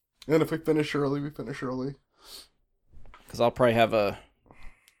And if we finish early, we finish early. Because I'll probably have a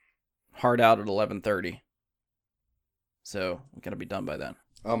hard out at 11:30. So we gotta be done by then.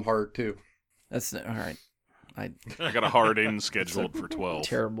 I'm hard too. That's all right. I got a hard in scheduled for 12.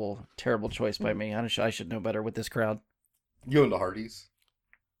 Terrible choice by me. I should know better with this crowd. You and the Hardys.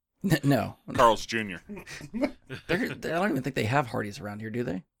 No, Carl's Jr. I don't even think they have Hardee's around here, do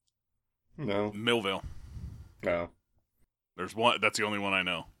they? No. Millville. No. There's one. That's the only one I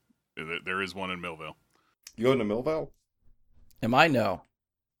know. There is one in Millville. You going to Millville? Am I no?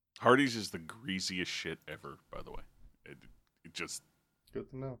 Hardee's is the greasiest shit ever, by the way. It just... Good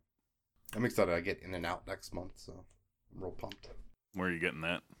to know. I'm excited. I get In and Out next month, so I'm real pumped. Where are you getting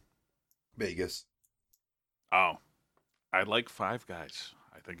that? Vegas. Oh. I like Five Guys.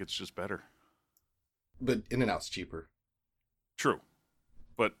 I think it's just better. But In and Out's cheaper. True.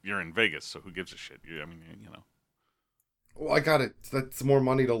 But you're in Vegas, so who gives a shit? I mean, you know. Well, I got it. That's more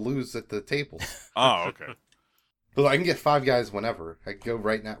money to lose at the table. Oh, okay. But I can get Five Guys whenever. I can go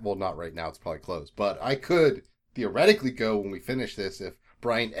right now. Well, not right now. It's probably closed. But I could theoretically go when we finish this if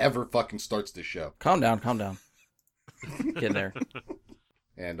Brian ever fucking starts the show. Calm down. Get there.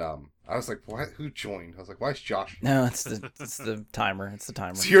 And I was like, "Why? Who joined?" I was like, "Why is Josh?" No, it's the timer. It's the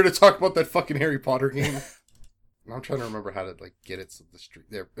timer. He's here to talk about that fucking Harry Potter game. And I'm trying to remember how to get it to the street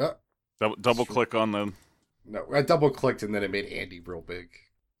there. Double click on the... No, I double clicked and then it made Andy real big.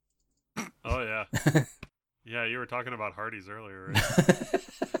 Oh yeah, yeah. You were talking about Hardee's earlier,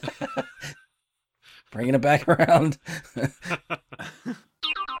 right? Bringing it back around.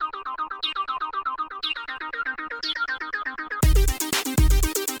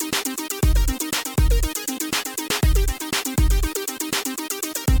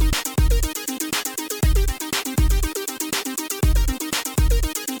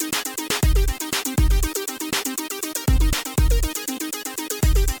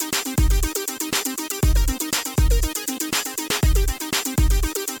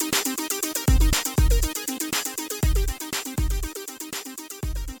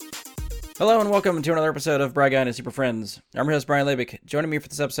 Hello and welcome to another episode of Bry Guy and Super Friends. I'm your host, Brian Labick. Joining me for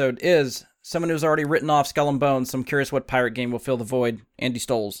this episode is someone who's already written off Skull and Bones, so I'm curious what pirate game will fill the void, Andy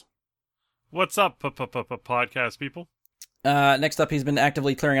Stoles. What's up, podcast people? Next up, he's been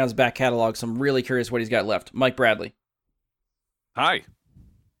actively clearing out his back catalog, so I'm really curious what he's got left, Mike Bradley. Hi.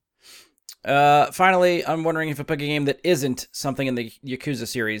 Finally, I'm wondering if I pick a game that isn't something in the Yakuza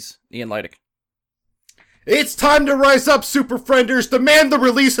series, Ian Leidick. It's time to rise up, Super Frienders! Demand the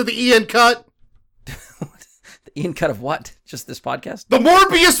release of the Ian Cut! The Ian Cut of what? Just this podcast? The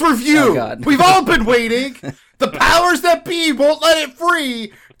Morbius review! Oh, God. We've all been waiting! The powers that be won't let it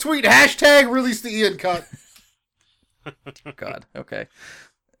free! Tweet hashtag release the Ian Cut. God, okay.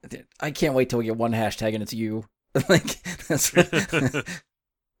 I can't wait till we get one hashtag and it's you. That's...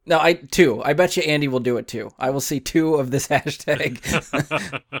 No, two. I bet you Andy will do it too. I will see two of this hashtag.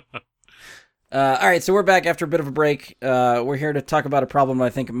 All right, so we're back after a bit of a break. We're here to talk about a problem I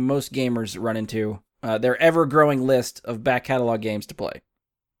think most gamers run into. Their ever-growing list of back catalog games to play.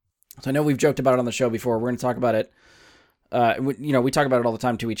 So I know we've joked about it on the show before. We're going to talk about it. We talk about it all the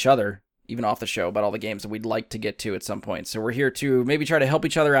time to each other, even off the show, about all the games that we'd like to get to at some point. So we're here to maybe try to help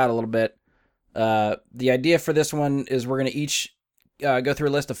each other out a little bit. The idea for this one is we're going to each go through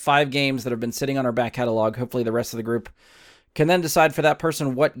a list of 5 games that have been sitting on our back catalog. Hopefully the rest of the group can then decide for that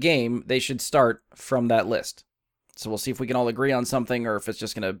person what game they should start from that list. So we'll see if we can all agree on something or if it's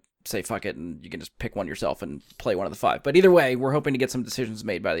just going to say fuck it and you can just pick one yourself and play one of the 5. But either way, we're hoping to get some decisions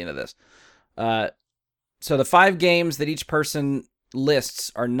made by the end of this. So the 5 games that each person lists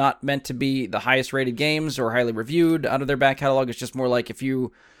are not meant to be the highest rated games or highly reviewed out of their back catalog. It's just more like if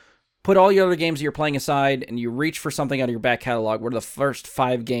you put all your other games that you're playing aside and you reach for something out of your back catalog, what are the first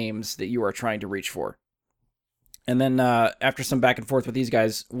 5 games that you are trying to reach for? And then after some back and forth with these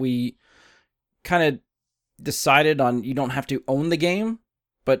guys, we kind of decided on you don't have to own the game,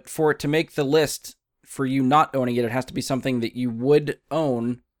 but for it to make the list for you not owning it, it has to be something that you would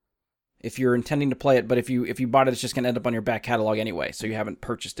own if you're intending to play it. But if you bought it, it's just going to end up on your back catalog anyway, so you haven't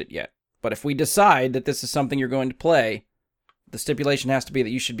purchased it yet. But if we decide that this is something you're going to play, the stipulation has to be that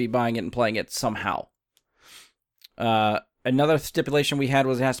you should be buying it and playing it somehow. Another stipulation we had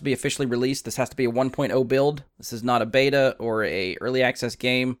was it has to be officially released. This has to be a 1.0 build. This is not a beta or a early access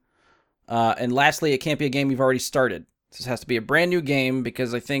game. And lastly, it can't be a game you've already started. This has to be a brand new game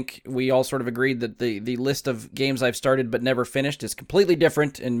because I think we all sort of agreed that the list of games I've started but never finished is completely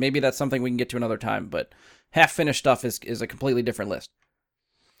different, and maybe that's something we can get to another time, but half-finished stuff is a completely different list.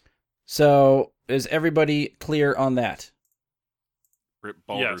 So, is everybody clear on that? Rip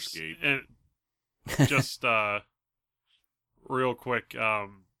Baldur's Yes, Gate. and just real quick,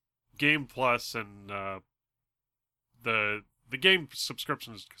 Game Plus and the game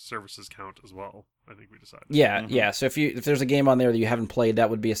subscription services count as well. I think we decided. Yeah, yeah. So if there's a game on there that you haven't played, that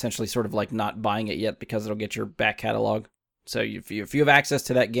would be essentially sort of like not buying it yet because it'll get your back catalog. So if you have access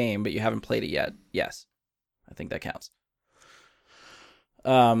to that game but you haven't played it yet, yes, I think that counts.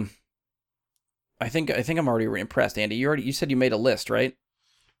 I think I'm already impressed, Andy. You said you made a list, right?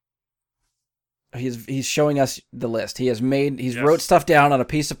 He's showing us the list. He's Yes. wrote stuff down on a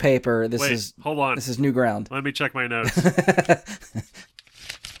piece of paper. Hold on. This is new ground. Let me check my notes.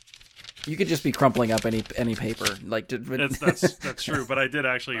 You could just be crumpling up any paper, like That's true, but I did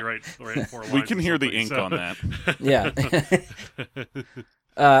actually write 4 lines. We can or hear the something, ink so- on that.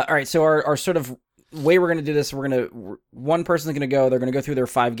 Yeah. All right. So our sort of way we're going to do this, one person's going to go. They're going to go through their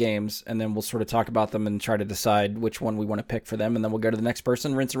 5 games, and then we'll sort of talk about them and try to decide which one we want to pick for them, and then we'll go to the next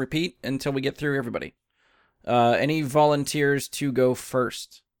person, rinse and repeat until we get through everybody. Any volunteers to go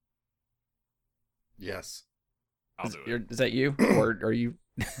first? Yes. I'll do it. Is that you, or are you?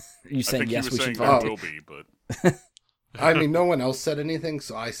 Are you I saying think yes? he was We should saying volunteer. there will be, but I mean, no one else said anything,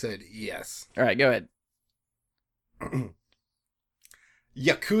 so I said yes. All right, go ahead.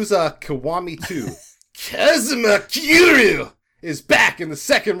 Yakuza Kiwami 2 Kazuma Kiryu is back in the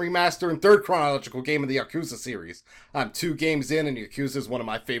second remaster and third chronological game of the Yakuza series. I'm 2 games in, and Yakuza is one of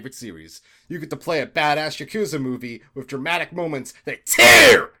my favorite series. You get to play a badass Yakuza movie with dramatic moments that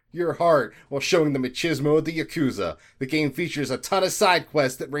tear your heart while showing the machismo of the Yakuza. The game features a ton of side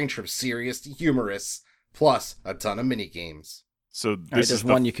quests that range from serious to humorous, plus a ton of mini-games. so right, this there's is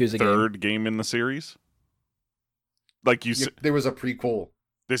the one Yakuza game. third game in the series? Like you said, There was a prequel,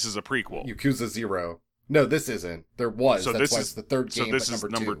 this is a prequel. Yakuza 0. No, this isn't. There was. So That's this why is it's the third So game, this but is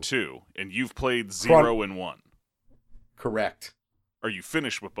number number 2. 2, and you've played 0 and 1. Correct. Are you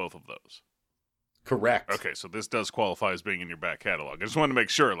finished with both of those? Correct. Okay, so this does qualify as being in your back catalog. I just wanted to make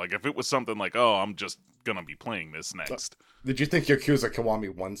sure, like, if it was something like, oh, I'm just gonna be playing this next. Did you think Yakuza Kiwami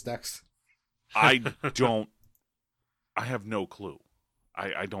 1's next? I have no clue.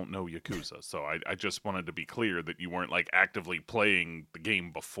 I don't know Yakuza, so I just wanted to be clear that you weren't, like, actively playing the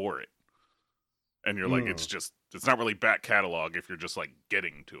game before it. And you're like, it's not really back catalog if you're just, like,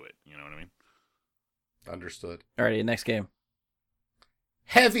 getting to it. You know what I mean? Understood. All right, next game.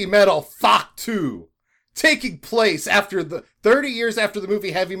 Heavy Metal FOC 2. Taking place after the 30 years after the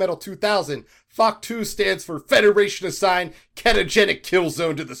movie Heavy Metal 2000, FOC 2 stands for Federation Assigned Ketogenic Kill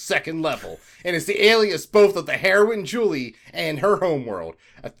Zone to the Second Level, and is the alias both of the heroine Julie and her homeworld.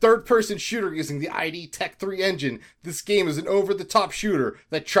 A third-person shooter using the ID Tech 3 engine, this game is an over-the-top shooter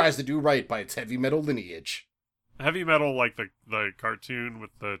that tries to do right by its heavy metal lineage. Heavy Metal, like the cartoon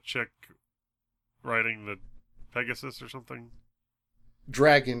with the chick riding the Pegasus or something.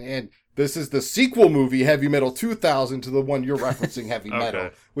 Dragon, and this is the sequel movie Heavy Metal 2000 to the one you're referencing, Heavy Metal,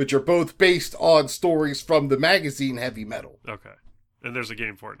 Okay. which are both based on stories from the magazine Heavy Metal. Okay, and there's a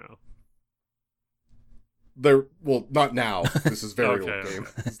game for it now. Well, not now. This is very Okay, old game.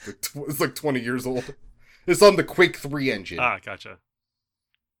 okay. It's like 20 years old. It's on the Quake 3 engine. Ah, gotcha.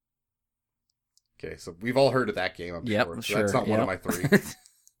 Okay, so we've all heard of that game, I'm Yep, sure. So sure. that's not one of my 3.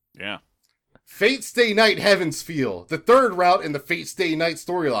 Yeah. Fate Stay Night Heaven's Feel, the third route in the Fate Stay Night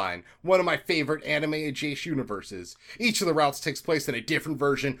storyline, one of my favorite anime-adjacent universes. Each of the routes takes place in a different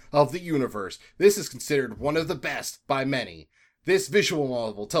version of the universe. This is considered one of the best by many. This visual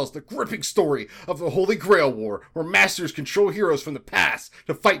novel tells the gripping story of the Holy Grail War, where masters control heroes from the past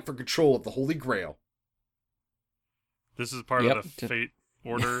to fight for control of the Holy Grail. This is part Yep. of the Fate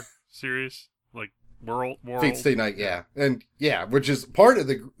Order series, like World. Fate Stay Night, yeah. And yeah, which is part of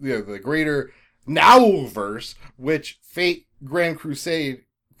the greater Nowverse, which Fate Grand Crusade,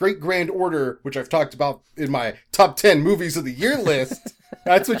 Great Grand Order, which I've talked about in my top 10 movies of the year list.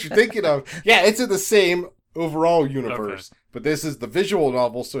 That's what you're thinking of. Yeah, it's in the same overall universe, but this is the visual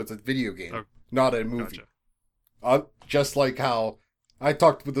novel, so it's a video game, Okay. not a movie. Gotcha. Just like how I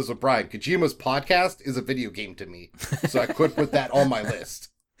talked with this with Brian, Kojima's podcast is a video game to me, so I could put that on my list.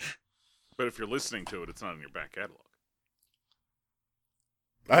 But if you're listening to it, it's not in your back catalog.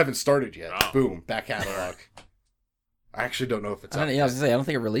 I haven't started yet. Oh. Boom, back catalog. I actually don't know if it's I out. was gonna say I don't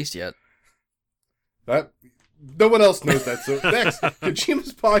think it released yet. That no one else knows that. So next,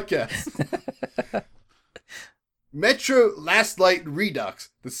 Kojima's podcast. Metro Last Light Redux,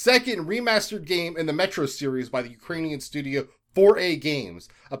 the second remastered game in the Metro series by the Ukrainian studio 4A Games,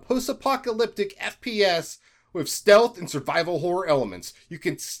 a post-apocalyptic FPS with stealth and survival horror elements. You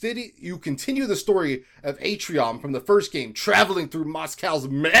continue the story of Atrium from the first game, traveling through Moscow's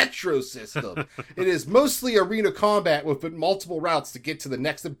metro system. It is mostly arena combat with multiple routes to get to the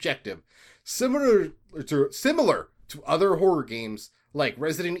next objective. Similar to other horror games Like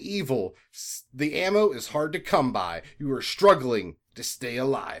Resident Evil, the ammo is hard to come by. You are struggling to stay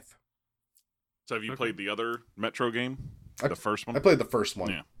alive. So have you played the other Metro game? The first one? I played the first one.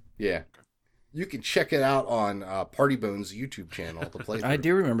 Yeah. Yeah. Okay. You can check it out on Party Bones' YouTube channel to play. I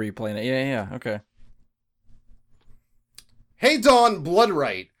do remember you playing it. Yeah, okay. Hey Dawn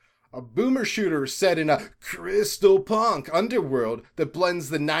Bloodright, a boomer shooter set in a crystal punk underworld that blends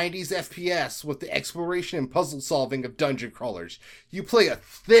the 90s FPS with the exploration and puzzle solving of dungeon crawlers. You play a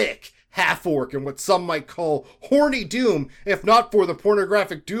thick half-orc in what some might call horny Doom, if not for the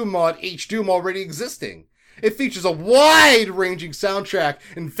pornographic Doom mod H-Doom already existing. It features a wide-ranging soundtrack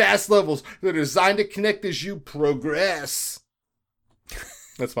and fast levels that are designed to connect as you progress.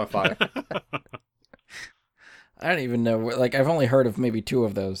 That's my 5. I don't even know. Like, I've only heard of maybe 2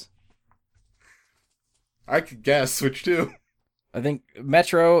 of those. I could guess which 2. I think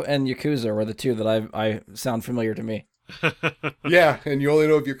Metro and Yakuza were the 2 that I sound familiar to me. Yeah, and you only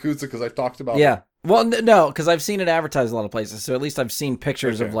know of Yakuza because I talked about it. Yeah. Well, no, because I've seen it advertised a lot of places. So at least I've seen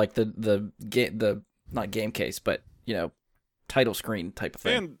pictures of like the not game case, but title screen type of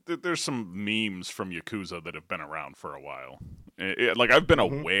thing. And there's some memes from Yakuza that have been around for a while. Like I've been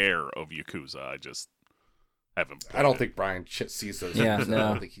aware of Yakuza. I just haven't. I don't think Brian sees those. Yeah, I no.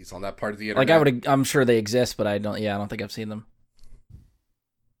 don't think he's on that part of the internet. Like I'm sure they exist, but I don't think I've seen them.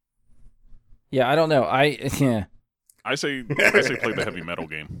 Yeah, I don't know. I say play the heavy metal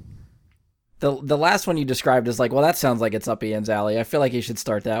game. The last one you described is like, well, that sounds like it's up Ian's alley. I feel like you should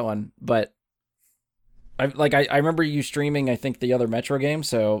start that one. But I remember you streaming, I think, the other Metro game,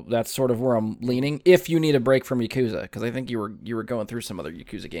 so that's sort of where I'm leaning. If you need a break from Yakuza, because I think you were going through some other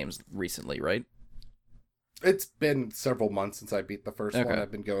Yakuza games recently, right? It's been several months since I beat the first one.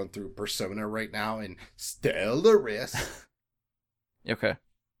 I've been going through Persona right now and Stellaris. Okay.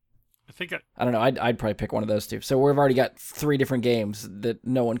 I think I don't know. I'd probably pick one of those 2. So we've already got 3 different games that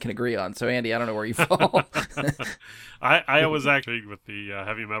no one can agree on. So Andy, I don't know where you fall. I was actually with the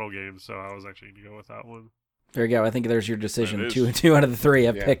heavy metal game, so I was actually going to go with that one. There you go. I think there's your decision. 2 out of the 3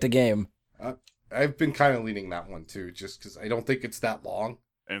 have picked a game. I've been kind of leaning that one too, just because I don't think it's that long.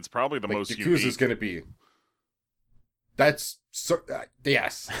 And it's probably the most Yakuza's unique. going to be.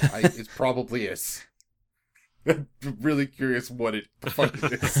 Yes, it probably is. I'm really curious what the fuck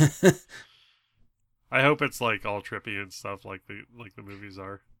it is. I hope it's like all trippy and stuff like the movies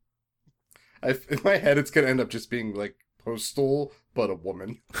are. In my head, it's gonna end up just being like Postal, but a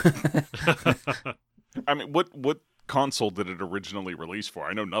woman. I mean, what console did it originally release for?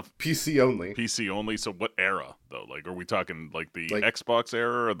 I know nothing. PC only. PC only. So what era though? Like, are we talking like the Xbox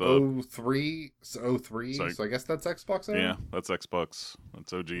era or the 03? So I guess that's Xbox era. Yeah, that's Xbox.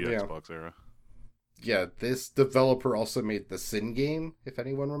 That's OG Xbox era. Yeah, this developer also made the Sin game, if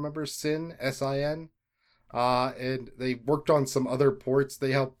anyone remembers Sin, S-I-N. And they worked on some other ports.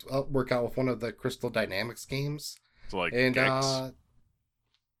 They helped work out with one of the Crystal Dynamics games. So like and Gex.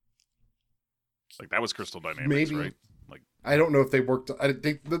 Like that was Crystal Dynamics, maybe, right? Like I don't know if they worked. I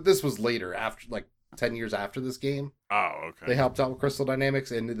think this was later, after 10 years after this game. Oh, okay. They helped out with Crystal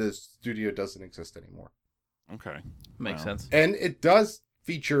Dynamics, and the studio doesn't exist anymore. Okay, Makes sense. And it does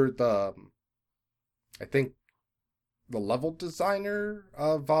feature I think, the level designer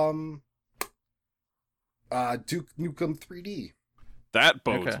of Duke Nukem 3D. That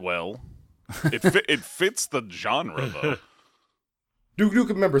bodes well. It fits the genre though. Duke Nukem,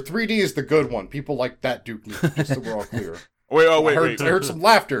 remember, 3D is the good one. People like that Duke Nukem, just so we're all clear. Wait. I heard some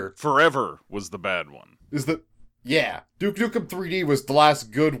laughter. Forever was the bad one. Duke Nukem 3D was the last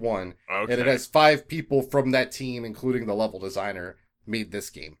good one. Okay. And it has 5 people from that team, including the level designer, made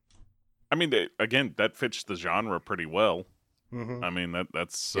this game. I mean, again, that fits the genre pretty well. Mm-hmm. I mean,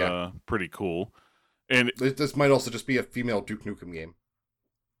 that's pretty cool. And this might also just be a female Duke Nukem game.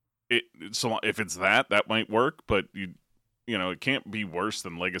 So if it's that might work, but you know, it can't be worse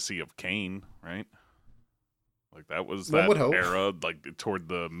than Legacy of Kain, right? Like that was One would hope. era, like toward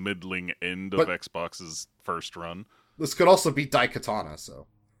the middling end of Xbox's first run. This could also be Daikatana, so.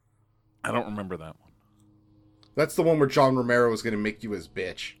 I don't remember that one. That's the one where John Romero was going to make you his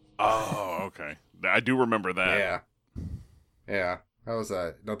bitch. Oh, okay. I do remember that. Yeah. That was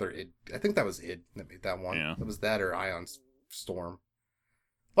another id. I think that was id that made that one. Yeah. It was that or Ion Storm.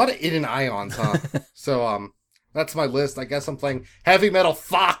 A lot of id and ions, huh? So, that's my list. I guess I'm playing Heavy Metal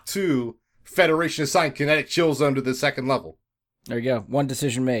FOC 2 Federation Assigned Kinetic Chill Zone to the 2nd level. There you go. One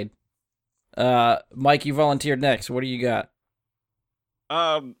decision made. Mike, you volunteered next. What do you got?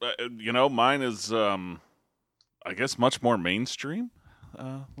 Mine is, I guess, much more mainstream.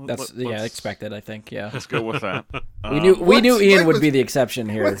 That's expected. I think. Yeah, let's go with that. we knew Ian would be the exception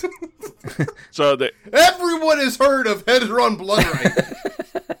here. So Everyone has heard of Hedron Bloodright.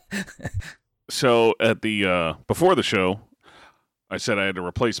 So at the before the show, I said I had to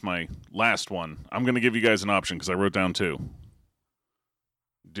replace my last one. I'm going to give you guys an option because I wrote down 2.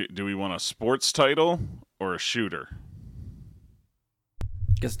 Do we want a sports title or a shooter?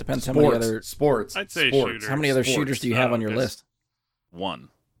 Guess it depends how many other sports. I'd say sports. shooter. how many other Sports. shooters do you have on your Yes. list? 1.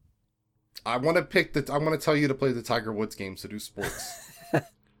 I want to pick the. I want to tell you to play the Tiger Woods game. So do sports.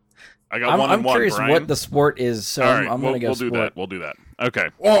 I got one I'm and one. curious Brian. what the sport is, so All right, I'm we'll gonna go do sport. that. We'll do that. Okay.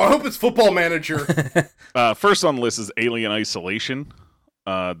 Oh, I hope it's Football Manager. First on the list is Alien Isolation.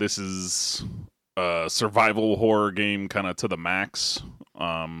 This is a survival horror game, kind of to the max,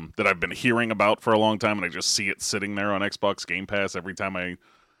 that I've been hearing about for a long time, and I just see it sitting there on Xbox Game Pass every time I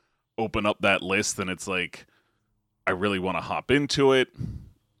open up that list, and it's like I really want to hop into it,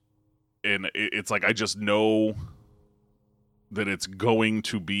 and it's like I just know that it's going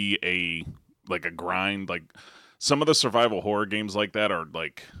to be a grind. Like some of the survival horror games like that are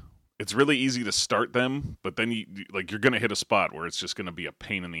like, it's really easy to start them, but then you're going to hit a spot where it's just going to be a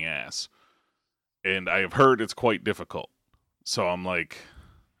pain in the ass. And I have heard it's quite difficult. So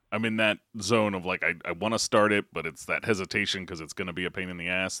I'm in that zone of like, I want to start it, but it's that hesitation because it's going to be a pain in the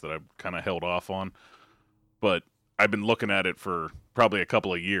ass that I've kind of held off on. But I've been looking at it for probably a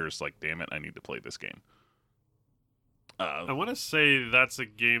couple of years. Like, damn it, I need to play this game. I want to say that's a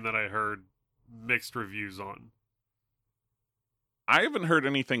game that I heard mixed reviews on. I haven't heard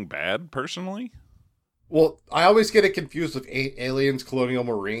anything bad, personally. Well, I always get it confused with Aliens Colonial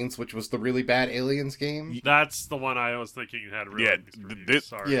Marines, which was the really bad Aliens game. That's the one I was thinking had really mixed reviews.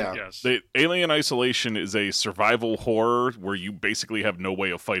 Sorry. yeah. Yes. The Alien Isolation is a survival horror where you basically have no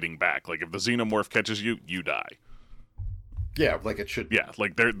way of fighting back. Like, if the xenomorph catches you, you die. Yeah, like it should be. Yeah,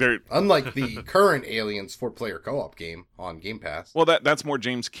 like they're Unlike the current Aliens 4-player co-op game on Game Pass. well, that's more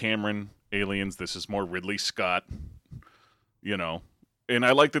James Cameron Aliens. This is more Ridley Scott. You know, and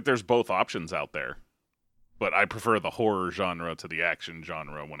I like that there's both options out there. But I prefer the horror genre to the action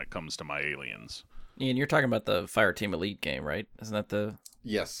genre when it comes to my Aliens. Ian, you're talking about the Fireteam Elite game, right? Isn't that the?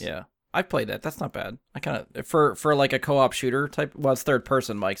 Yes. Yeah, I've played that. That's not bad. I kind of for like a co-op shooter type. Well, it's third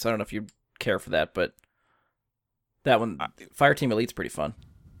person, Mike. So I don't know if you care for that, but that one, Fireteam Elite's pretty fun.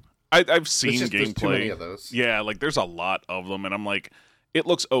 I've seen There's gameplay. too many of those. Yeah, like there's a lot of them, and I'm like, it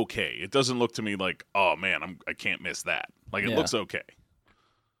looks okay. It doesn't look to me like, oh man, I can't miss that. Like it Yeah. looks okay.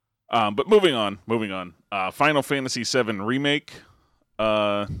 But moving on. Final Fantasy VII Remake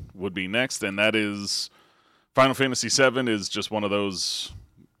would be next, and that is Final Fantasy VII is just one of those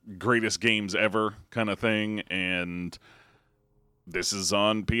greatest games ever kind of thing, and this is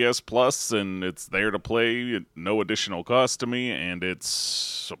on PS Plus, and it's there to play at no additional cost to me, and it's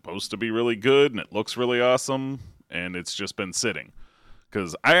supposed to be really good, and it looks really awesome, and it's just been sitting.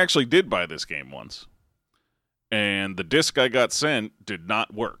 Because I actually did buy this game once, and the disc I got sent did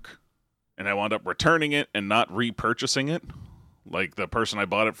not work. And I wound up returning it and not repurchasing it. Like the person I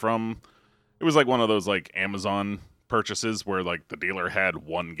bought it from, it was like one of those like Amazon purchases where like the dealer had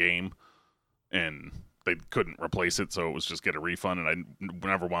one game and they couldn't replace it, so it was just get a refund, and I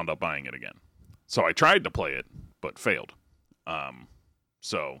never wound up buying it again. So I tried to play it, but failed.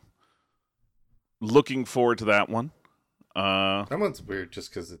 So looking forward to that one. That one's weird just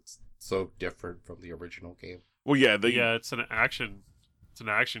because it's so different from the original game. Well, yeah, yeah, it's an action. It's an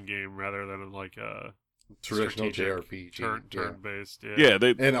action game rather than like a Traditional strategic JRPG. turn based. Yeah. yeah.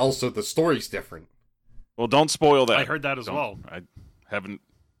 They And also the story's different. well, don't spoil that. I heard that as Don't- well. I haven't.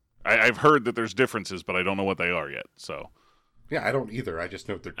 I've heard that there's differences, but I don't know what they are yet. So, Yeah, I don't either. I just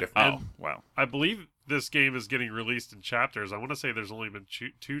know they're different. oh wow, I believe this game is getting released in chapters. I want to say there's only been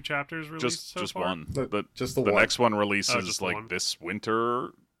two chapters released just far. one. Just the The one. next one releases just the like one? this winter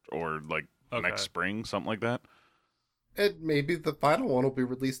or like Okay. next spring, something like that. And maybe the final one will be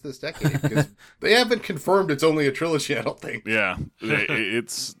released this decade because they haven't confirmed it's only a trilogy. I don't think. Yeah,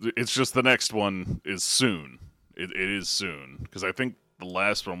 it's just the next one is soon. It is soon because I think the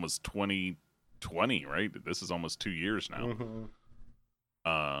last one was 2020, right? This is almost 2 years now.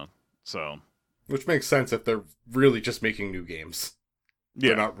 Mhm. So Which makes sense if they're really just making new games. yeah,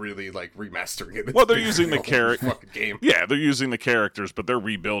 They're not really like remastering it. Well, they're It's using the basically a whole character- fucking game. yeah, they're using the characters, but they're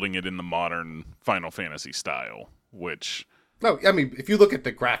rebuilding it in the modern Final Fantasy style, which No, I mean, if you look at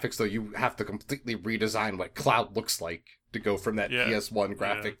the graphics, though, you have to completely redesign what Cloud looks like to go from that Yeah. PS1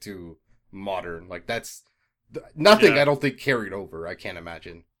 graphic to modern. Like, that's nothing Yeah. I don't think carried over. I can't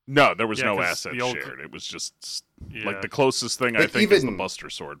imagine. no, there was Yeah, no 'cause assets the old- shared. It was just Yeah. like the closest thing I Like, think is the even- Buster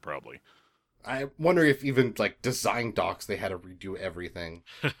Sword, probably. I wonder if even, like, design docs, they had to redo everything.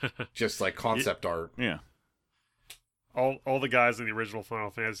 Just, like, concept art. Yeah, all the guys in the original Final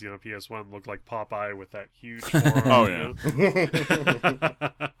Fantasy on PS1 look like Popeye with that huge forearm. Oh, you yeah.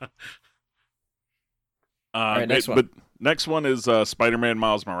 know? right, next one. But next one is Spider-Man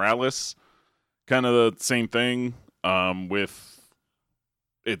Miles Morales. Kind of the same thing with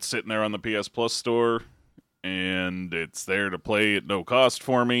it sitting there on the PS Plus store, and it's there to play at no cost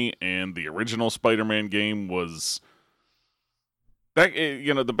for me. And the original Spider-Man game was that.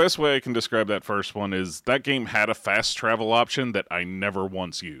 The best way I can describe that first one is that game had a fast travel option that I never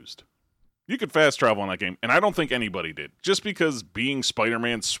once used. You could fast travel on that game, and I don't think anybody did. Just because being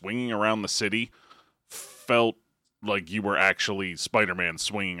Spider-Man swinging around the city felt like you were actually Spider-Man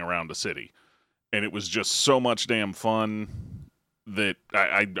swinging around a city. And it was just so much damn fun that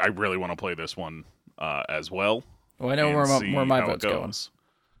I really want to play this one as well. Well, I know where my vote's going.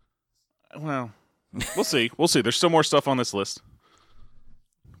 Well, we'll see. We'll see. There's still more stuff on this list.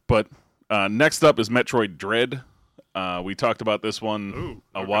 But next up is Metroid Dread. We talked about this one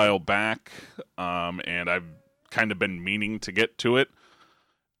a while back, and I've kind of been meaning to get to it.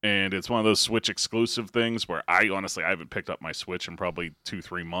 And it's one of those Switch exclusive things where I haven't picked up my Switch in probably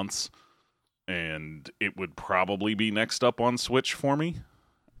 2-3 months. And it would probably be next up on Switch for me.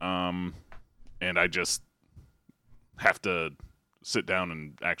 And I just have to sit down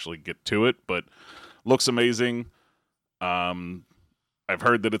and actually get to it. But looks amazing. I've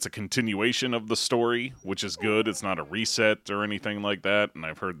heard that it's a continuation of the story, which is good. It's not a reset or anything like that. And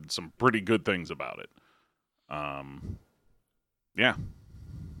I've heard some pretty good things about it. Yeah.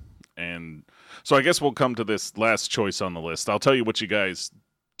 And so I guess we'll come to this last choice on the list. I'll tell you what you guys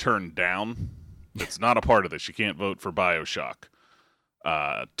turned down. It's not a part of this. You can't vote for BioShock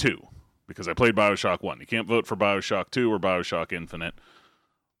 2 because I played BioShock 1. You can't vote for BioShock 2 or BioShock Infinite.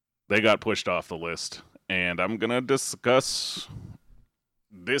 They got pushed off the list. And I'm going to discuss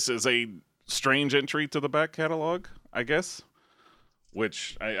this as a strange entry to the back catalog, I guess.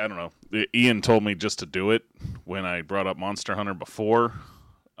 Which, I don't know. Ian told me just to do it when I brought up Monster Hunter before.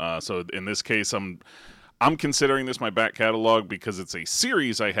 So in this case, I'm considering this my back catalog because it's a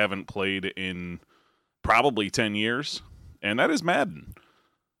series I haven't played in probably 10 years, and that is Madden.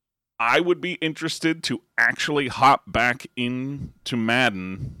 I would be interested to actually hop back into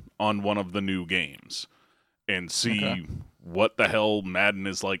Madden on one of the new games and see what the hell Madden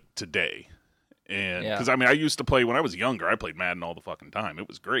is like today. And because I used to play when I was younger, I played Madden all the fucking time. It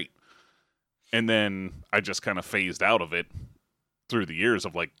was great. And then I just kind of phased out of it through the years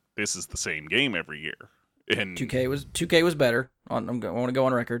of like, this is the same game every year. And 2K was better. I want to go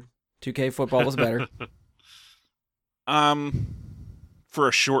on record. 2K football was better. For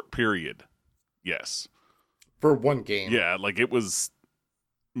a short period, yes. For one game. Yeah, like it was.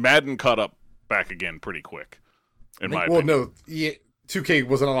 Madden caught up back again pretty quick. Well, no, 2K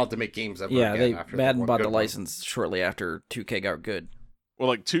wasn't allowed to make games ever again. Yeah, Madden bought the license shortly after 2K got good. Well,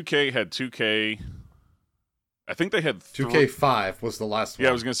 like 2K had 2K. I think they had 2K5 was the last one.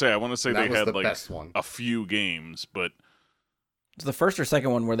 Yeah, I was gonna say. I want to say they had like best one. A few games, but it's the first or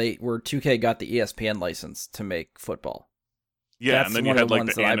second one where 2K got the ESPN license to make football. Yeah, That's and then you had like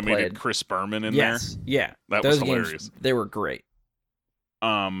the animated played. Chris Berman in there. Yeah, that those was hilarious. Games, they were great.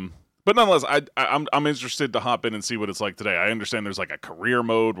 But nonetheless, I'm interested to hop in and see what it's like today. I understand there's like a career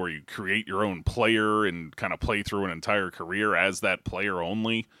mode where you create your own player and kind of play through an entire career as that player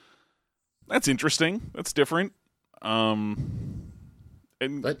only. That's interesting. That's different. And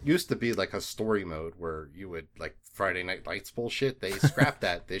that used to be like a story mode where you would like Friday Night Lights bullshit. They scrapped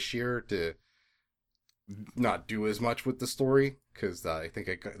that this year to not do as much with the story because I think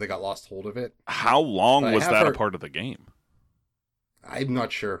they got lost hold of it. How long was that a part of the game? I'm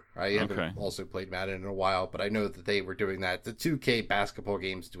not sure. I haven't also played Madden in a while, but I know that they were doing that. The 2K basketball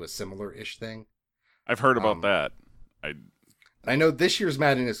games do a similar-ish thing. I've heard about that. I know this year's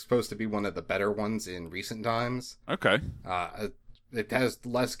Madden is supposed to be one of the better ones in recent times. Okay. It has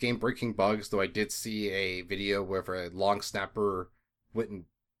less game-breaking bugs, though I did see a video where a long snapper wouldn't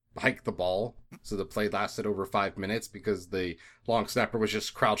hike the ball, so the play lasted over 5 minutes because the long snapper was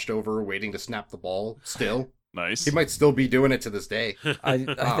just crouched over waiting to snap the ball still. Nice. He might still be doing it to this day. I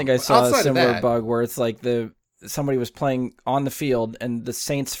think I saw a similar bug where it's like somebody was playing on the field and the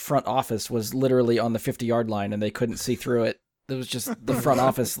Saints front office was literally on the 50-yard line and they couldn't see through it. It was just the front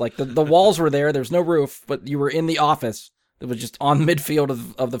office. Like the walls were there. There's no roof, but you were in the office. It was just on midfield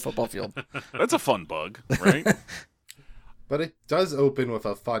of the football field. That's a fun bug, right? But it does open with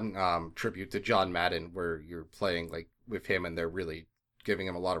a fun tribute to John Madden where you're playing like with him and they're really giving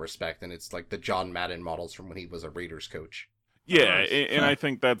him a lot of respect, and it's like the John Madden models from when he was a Raiders coach. Yeah, and I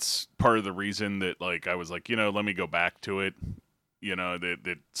think that's part of the reason that like I was like, let me go back to it.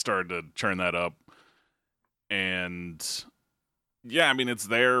 That started to churn that up. And yeah, I mean, it's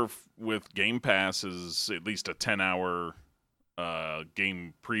there with Game Pass is at least a 10-hour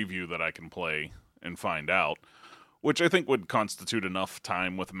game preview that I can play and find out, which I think would constitute enough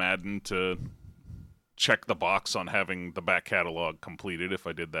time with Madden to check the box on having the back catalog completed if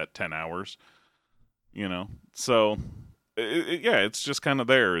I did that 10 hours, you know? So, yeah, it's just kind of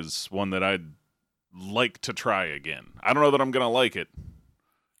there as one that I'd like to try again. I don't know that I'm going to like it,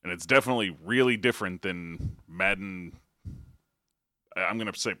 and it's definitely really different than Madden. I'm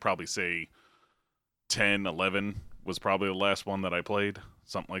going to probably say 10, 11 was probably the last one that I played,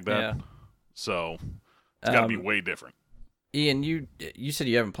 something like that. Yeah. So it's got to be way different. Ian, you said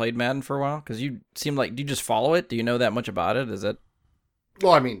you haven't played Madden for a while because you seem like, do you just follow it? Do you know that much about it? Is it?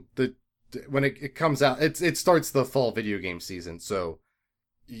 Well, I mean, when it comes out, it starts the fall video game season, so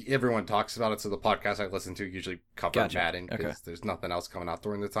everyone talks about it. So the podcast I listen to usually cover Madden because there's nothing else coming out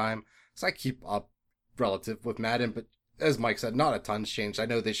during the time. So I keep up relative with Madden, but as Mike said, not a ton's changed. I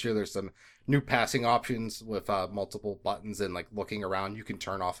know this year there's some new passing options with multiple buttons and like looking around. You can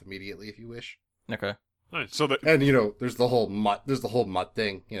turn off immediately if you wish. Okay. Nice. So that, and there's the whole MUT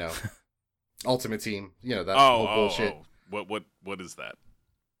thing. Ultimate Team. That whole bullshit. What is that?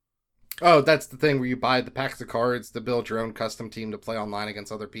 Oh, that's the thing where you buy the packs of cards to build your own custom team to play online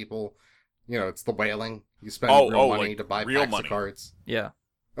against other people. It's the whaling. You spend real money like to buy real packs money. of cards. Yeah.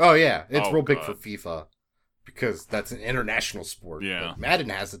 Oh yeah, it's real big God. for FIFA because that's an international sport. Yeah. But Madden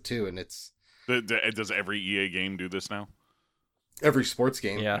has it too, and it's Does every EA game do this now? every sports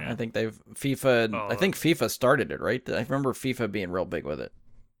game. Yeah, Yeah. I think FIFA. Oh, I think FIFA started it, right? I remember FIFA being real big with it.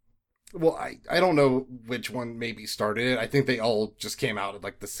 Well, I don't know which one maybe started it. I think they all just came out at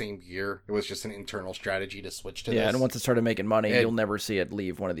like the same year. It was just an internal strategy to switch to Yeah, this. and once it started making money, And- you'll never see it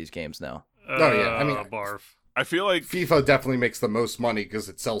leave one of these games now. Oh, yeah, I mean, barf. I feel like FIFA definitely makes the most money because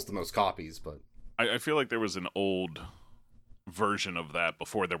it sells the most copies, but I feel like there was an old version of that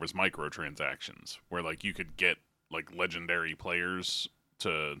before there was microtransactions, where like you could get like legendary players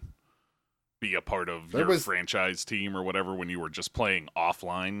to be a part of your franchise team or whatever when you were just playing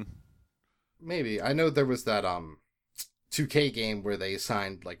offline. maybe. I know there was that 2K game where they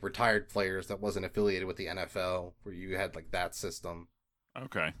signed like retired players that wasn't affiliated with the NFL, where you had like that system.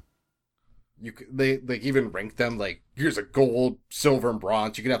 Okay. They like even ranked them like here's a gold, silver, and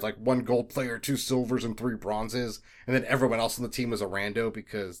bronze. You could have like 1 gold player, 2 silvers, and 3 bronzes, and then everyone else on the team was a rando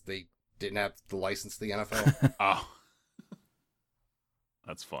because they didn't have the license to the NFL. Oh.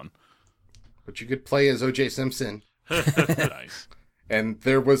 That's fun. But you could play as O.J. Simpson, Nice. and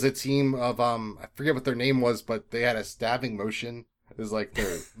there was a team of I forget what their name was, but they had a stabbing motion. It was like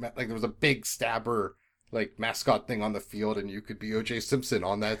there was a big stabber like mascot thing on the field, and you could be O.J. Simpson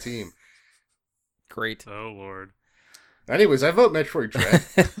on that team. Great. Oh Lord. Anyways, I vote Metroid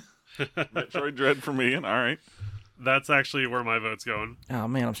Dread. Metroid Dread for me, and all right. That's actually where my vote's going. Oh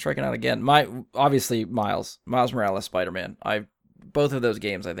man, I'm striking out again. Obviously Miles Morales, Spider-Man. Both of those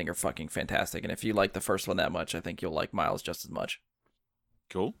games I think are fucking fantastic, and if you like the first one that much, I think you'll like Miles just as much.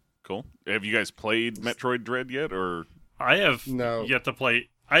 Cool. Have you guys played Metroid Dread yet, or? I have No. yet to play.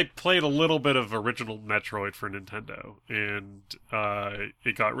 I played a little bit of original Metroid for Nintendo, and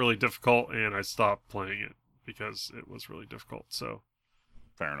it got really difficult, and I stopped playing it because it was really difficult. So,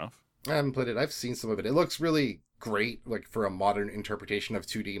 Fair enough. I haven't played it. I've seen some of it. It looks really great, like for a modern interpretation of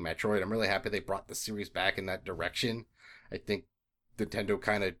 2D Metroid. I'm really happy they brought the series back in that direction. I think Nintendo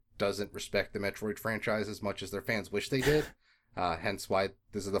kind of doesn't respect the Metroid franchise as much as their fans wish they did. Hence why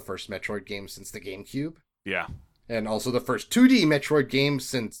this is the first Metroid game since the GameCube. Yeah. And also the first 2D Metroid game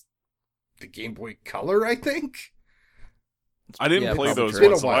since the Game Boy Color, I think. I didn't play probably those true.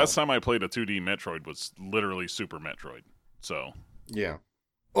 ones. It's The been a last time I played a 2D Metroid was literally Super Metroid. So, Yeah.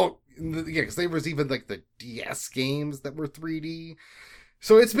 Oh, yeah, because there was even like the DS games that were 3D.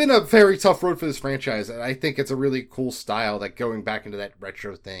 So it's been a very tough road for this franchise, and I think it's a really cool style, like going back into that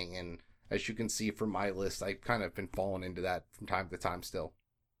retro thing. And as you can see from my list, I've kind of been falling into that from time to time still.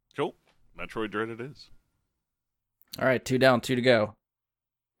 cool. Metroid Dread it is. All right, 2 down, 2 to go.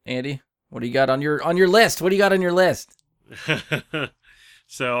 Andy, what do you got on your list? What do you got on your list?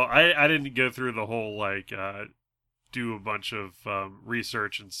 so I didn't go through the whole do a bunch of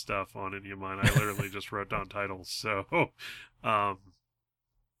research and stuff on any of mine. I literally just wrote down titles. So, the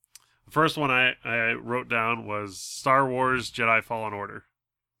first one I wrote down was Star Wars Jedi Fallen Order.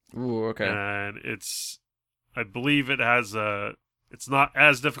 Ooh, okay. And I believe it's not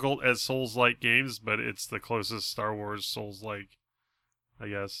as difficult as Souls-like games, but it's the closest Star Wars Souls-like, I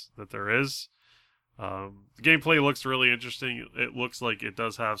guess, that there is. The gameplay looks really interesting. It looks like it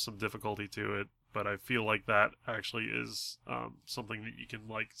does have some difficulty to it, but I feel like that actually is something that you can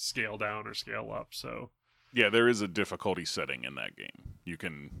like scale down or scale up. So Yeah, there is a difficulty setting in that game. You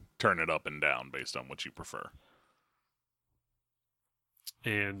can turn it up and down based on what you prefer.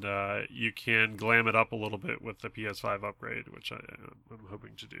 And you can glam it up a little bit with the PS5 upgrade, which I'm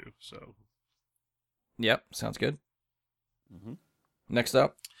hoping to do. So, Yep, sounds good. Mm-hmm. Next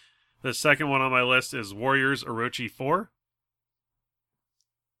up. the second one on my list is Warriors Orochi 4.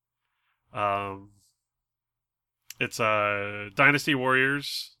 It's Dynasty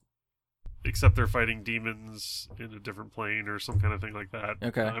Warriors, except they're fighting demons in a different plane or some kind of thing like that.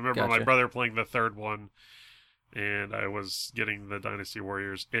 Okay, I remember my gotcha. brother playing the third one, and I was getting the Dynasty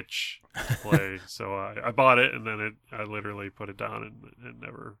Warriors itch to play, so I bought it, and then I literally put it down and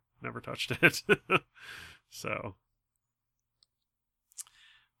never touched it. So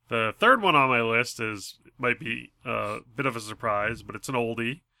the third one on my list might be a bit of a surprise, but it's an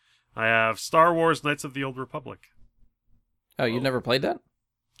oldie. I have Star Wars Knights of the Old Republic. Oh, you never played that?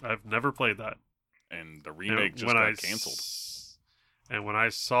 I've never played that. And the remake just when got canceled. And when I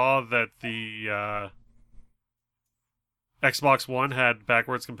saw that the Xbox One had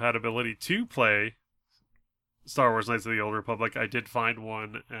backwards compatibility to play Star Wars Knights of the Old Republic, I did find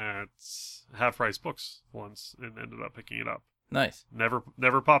one at Half Price Books once and ended up picking it up. Nice.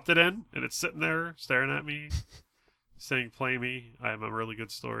 Never popped it in, and it's sitting there staring at me, saying, "Play me. I have a really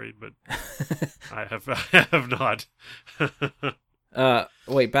good story," but I have not.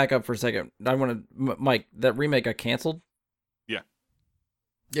 Wait, back up for a second. I want to, Mike. That remake got canceled.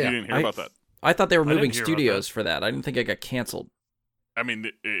 You Yeah. didn't hear about that. I thought they were I didn't moving hear about studios for that. I didn't think it got canceled. I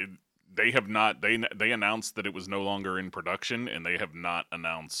mean, they have not. They announced that it was no longer in production, and they have not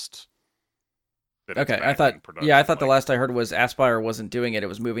announced that it's Okay, back I thought. in production. Yeah, I thought the Like, last I heard was Aspire wasn't doing it. It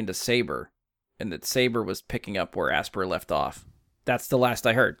was moving to Saber, and that Saber was picking up where Aspire left off. That's the last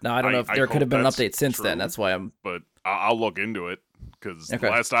I heard. Now I don't know if I there could hope have been an that's update since true. then. That's why I'm. But I'll look into it because Okay.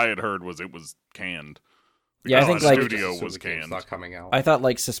 the last I had heard was it was canned. Yeah, I Because think, the like- studio So was the game's canned. not coming out. I thought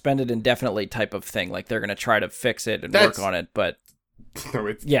like suspended indefinitely type of thing. Like they're gonna try to fix it and That's- work on it, but No,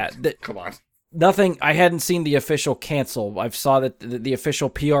 it's yeah, come on. nothing. I hadn't seen the official cancel. I saw that the official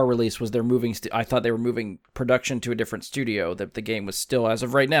PR release was they're moving. I thought they were moving production to a different studio. That the game was still, as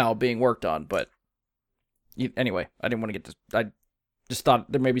of right now, being worked on. But anyway, I didn't want to get to. I just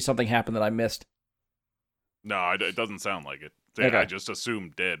thought there may be something happened that I missed. No, it doesn't sound like it. I Okay. just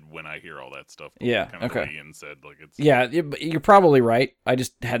assume dead when I hear all that stuff. Yeah, Kind of okay. Ian said like it's. Yeah, you're probably right. I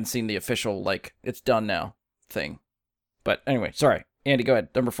just hadn't seen the official like it's done now thing. But anyway, sorry, Andy, go ahead.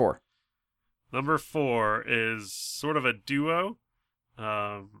 Number 4. Number 4 is sort of a duo.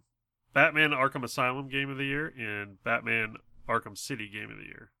 Batman Arkham Asylum Game of the Year and Batman Arkham City Game of the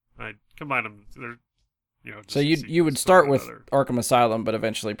Year. I combine them. They're, So just you would sequels to start one with another. Arkham Asylum, but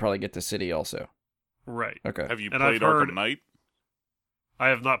eventually probably get to City also. Right. Okay. Have you And I've played heard- Arkham Knight? I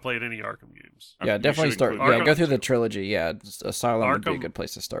have not played any Arkham games. Yeah, You definitely should start. include Yeah, Arkham go through the too. trilogy. Yeah, Asylum would be a Arkham- good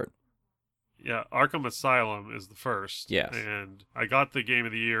place to start. Yeah, Arkham Asylum is the first. Yes. And I got the Game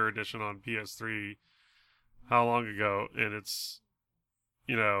of the Year edition on PS3 how long ago, and it's,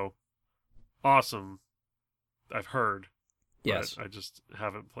 awesome. I've heard. Yes. But I just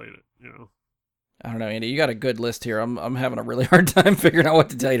haven't played it, I don't know, Andy. You got a good list here. I'm having a really hard time figuring out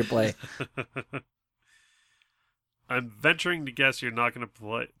what to tell you to play. I'm venturing to guess you're not going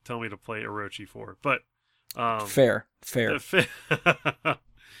to tell me to play Orochi 4, but Fair.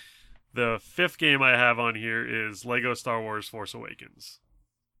 the fifth game I have on here is Lego Star Wars Force Awakens,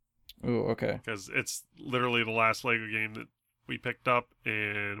 Ooh, okay. because it's literally the last Lego game that we picked up,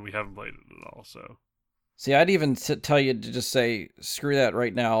 and we haven't played it at all. So See, I'd even tell you to just say screw that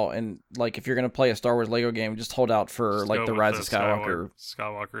right now, and like if you're gonna play a Star Wars Lego game, just hold out for just like go the with Rise of Skywalker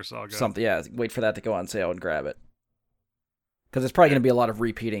Skywalker saga. something. Yeah, wait for that to go on sale and grab it. Because it's probably going to be a lot of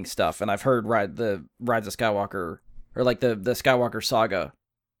repeating stuff, and I've heard the Rise of Skywalker, or like the Skywalker Saga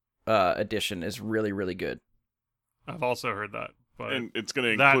edition is really, really good. I've also heard that, but And it's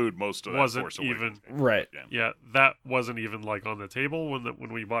going to that include most of that wasn't Force Awakens game. Right. Yeah. yeah, that wasn't even like on the table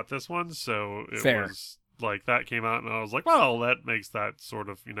when we bought this one. So it Fair. was like that came out, and I was like, well, that makes that sort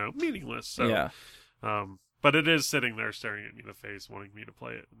of meaningless. So Yeah. but it is sitting there staring at me in the face, wanting me to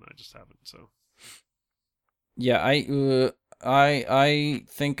play it, and I just haven't. So Yeah, I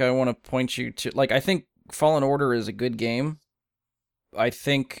think I want to point you to, like, I think Fallen Order is a good game. I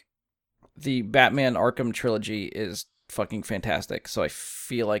think the Batman Arkham trilogy is fucking fantastic, so I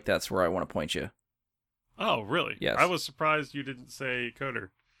feel like that's where I want to point you. oh really? Yes. I was surprised you didn't say Coder.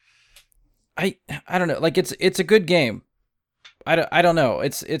 I don't know, like it's a good game. I don't know.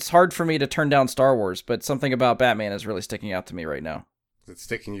 It's hard for me to turn down Star Wars, but something about Batman is really sticking out to me right now. It's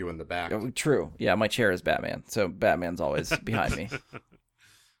sticking you in the back. Oh, true. Yeah, my chair is Batman, so Batman's always behind me.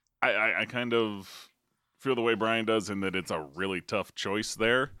 I kind of feel the way Brian does in that it's a really tough choice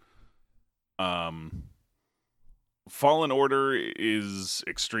there. Fallen Order is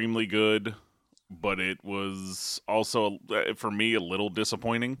extremely good, but it was also, for me, a little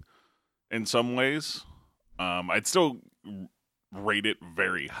disappointing in some ways. I'd still rate it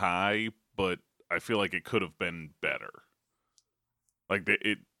very high, but I feel like it could have been better. Like,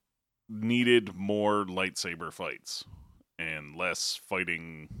 it needed more lightsaber fights and less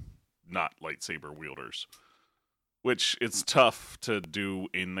fighting not lightsaber wielders, which it's tough to do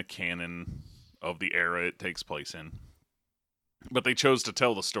in the canon of the era it takes place in. But they chose to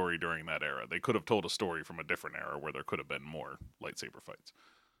tell the story during that era. They could have told a story from a different era where there could have been more lightsaber fights.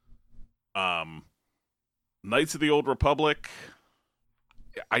 Knights of the Old Republic,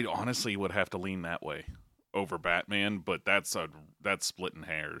 I honestly would have to lean that way over Batman, but that's splitting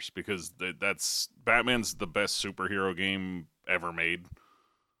hairs because Batman's the best superhero game ever made.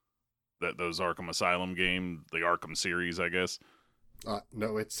 Those Arkham Asylum game, the Arkham series, I guess.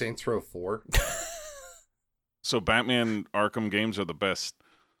 No, it's Saints Row 4. So Batman Arkham games are the best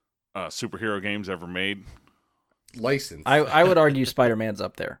superhero games ever made. Licensed. I would argue Spider-Man's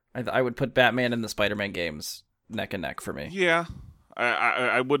up there. I would put Batman and the Spider-Man games neck and neck for me. Yeah.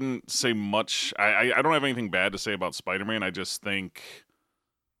 I wouldn't say much. I don't have anything bad to say about Spider-Man. I just think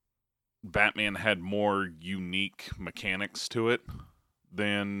Batman had more unique mechanics to it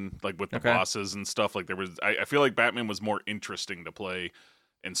than, like, with the bosses and stuff. Like, I feel like Batman was more interesting to play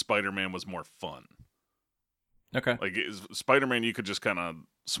and Spider-Man was more fun. Okay. Like, Spider-Man, you could just kind of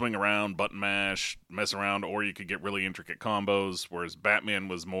swing around, button mash, mess around, or you could get really intricate combos, whereas Batman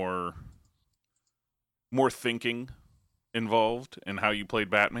was more thinking involved in how you played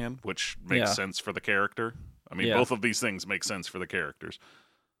Batman, which makes sense for the character. I mean, both of these things make sense for the characters.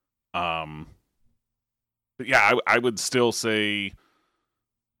 But yeah, I would still say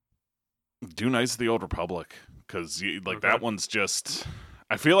do Knights of the Old Republic, because that one's just,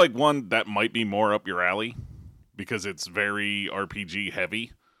 I feel like one that might be more up your alley because it's very RPG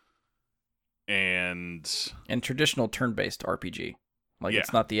heavy and traditional turn-based RPG. Like,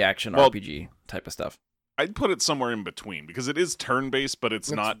 it's not the action RPG type of stuff. I'd put it somewhere in between because it is turn-based, but it's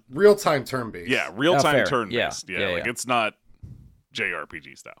not real-time turn-based. Yeah, real-time fair. turn-based. Yeah, it's not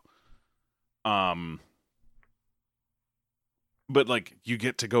JRPG style. But like you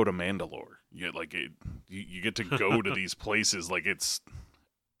get to go to Mandalore. You get to go to these places. Like,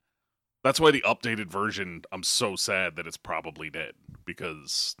 that's why the updated version, I'm so sad that it's probably dead,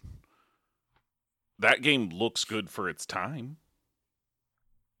 because that game looks good for its time.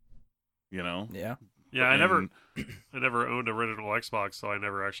 You know? Yeah. Yeah, I never owned original Xbox, so I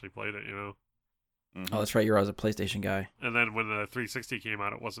never actually played it, Mm-hmm. Oh, that's right. You're always a PlayStation guy. And then when the 360 came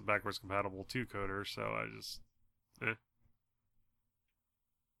out, it wasn't backwards compatible to Coder, so I just...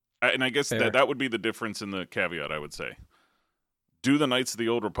 And I guess that would be the difference in the caveat, I would say. Do the Knights of the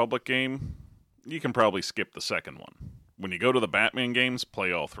Old Republic game, you can probably skip the second one. When you go to the Batman games,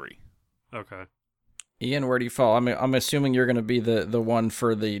 play all three. Okay. Ian, where do you fall? I'm assuming you're going to be the one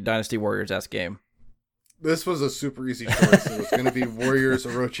for the Dynasty Warriors-esque game. This was a super easy choice. It was going to be Warriors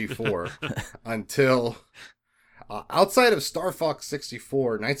Orochi 4 until outside of Star Fox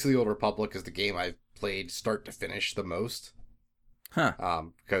 64, Knights of the Old Republic is the game I've played start to finish the most. Huh.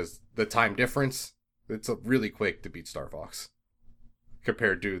 Because the time difference, it's really quick to beat Star Fox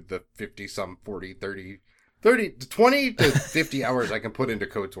compared to the 50 some 40 30 20 to 50 hours I can put into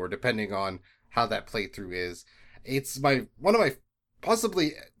KOTOR depending on how that playthrough is. It's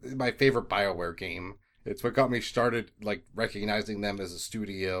possibly my favorite BioWare game. It's what got me started, like, recognizing them as a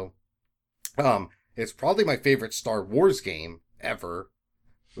studio. It's probably my favorite Star Wars game ever.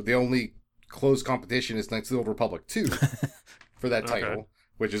 The only close competition is Knights of the Old Republic 2 for that title,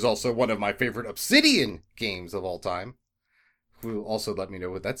 which is also one of my favorite Obsidian games of all time. Who also let me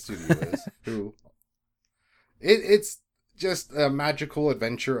know what that studio is. It's just a magical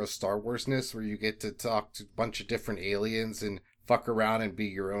adventure of Star Warsness where you get to talk to a bunch of different aliens and fuck around and be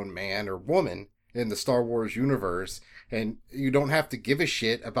your own man or woman in the Star Wars universe, and you don't have to give a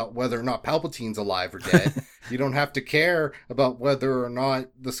shit about whether or not Palpatine's alive or dead. You don't have to care about whether or not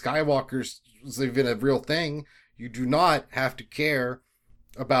the Skywalkers is even a real thing. You do not have to care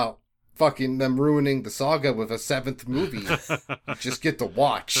about fucking them ruining the saga with a 7th movie. You just get to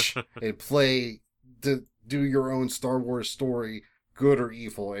watch and play, to do your own Star Wars story, good or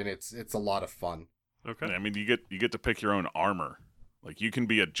evil, and it's a lot of fun. Okay. I mean, you get to pick your own armor. Like, you can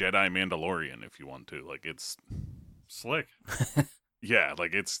be a Jedi Mandalorian if you want to. Like, it's slick. Yeah,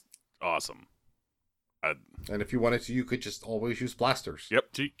 like, it's awesome. And if you wanted to, you could just always use blasters.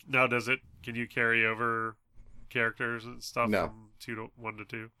 Yep. Now, can you carry over characters and stuff No. from 1 to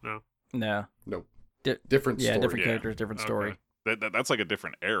 2? No. No. Nope. Different Yeah, story. different Yeah. characters, different Okay. story. That's like a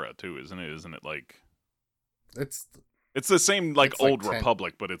different era too, isn't it? Isn't it like It's it's the same like It's like Old 10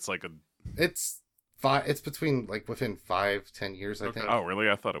 Republic, but it's like a it's five. It's between like within 5-10 years, I Okay. think. oh really?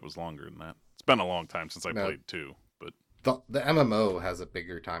 I thought it was longer than that. It's been a long time since I No. played 2, but The MMO has a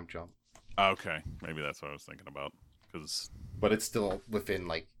bigger time jump, okay, maybe that's what I was thinking about because but it's still within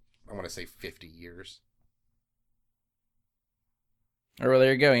like I want to say 50 years. Oh, well,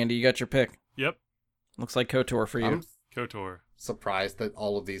 there you go, Andy. You got your pick. Yep. Looks like KOTOR for you. I'm KOTOR. surprised that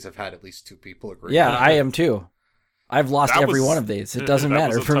all of these have had at least 2 people agree. Yeah, I am too. I've lost That every was- one of these. It doesn't that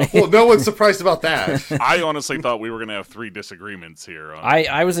matter was a for me. tough Well, no one's surprised about that. I honestly thought we were gonna have 3 disagreements here. On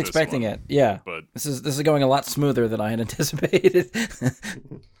I was this expecting one, it. Yeah. but This is going a lot smoother than I had anticipated.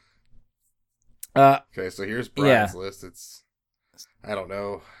 uh, Okay, so here's Brian's list. It's I don't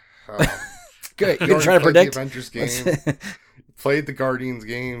know. good. You You're already trying to played predict. the Avengers game. Played the Guardians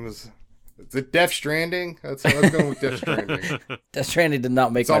games. Is it Death Stranding? That's I was going with Death Stranding. Death Stranding did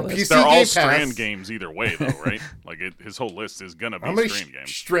not make It's my on list. PC. they're all Game Strand Pass. games either way, though, right? Like his whole list is gonna be How many Strand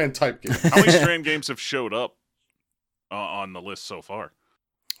games. Strand type games? How many Strand games have showed up on the list so far?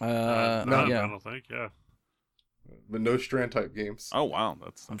 None, yeah. I don't think. Yeah. But no Strand type games. Oh wow,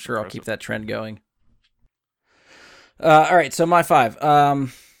 that's I'm sure I'll keep impressive. that trend going. All right, so my 5.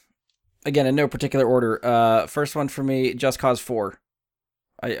 Again, in no particular order. First one for me, Just Cause 4.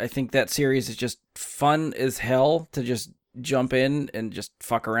 I think that series is just fun as hell to just jump in and just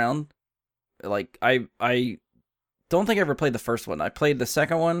fuck around. Like, I don't think I ever played the first one. I played the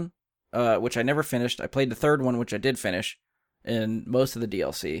second one, which I never finished. I played the third one, which I did finish, and most of the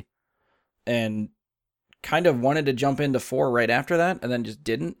DLC. And kind of wanted to jump into 4 right after that, and then just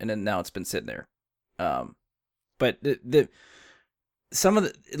didn't, and then now it's been sitting there. But some of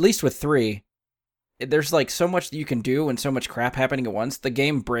the, at least with 3, there's like so much that you can do and so much crap happening at once. The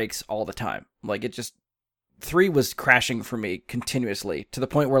game breaks all the time. Like it just 3 was crashing for me continuously to the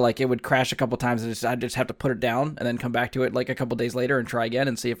point where like it would crash a couple times and I'd just have to put it down and then come back to it like a couple days later and try again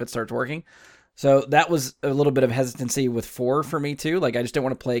and see if it starts working. So that was a little bit of hesitancy with 4 for me too. Like I just didn't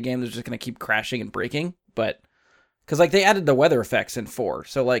want to play a game that's just going to keep crashing and breaking. But because like they added the weather effects in 4,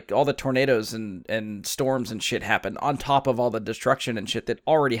 so like all the tornadoes and storms and shit happen on top of all the destruction and shit that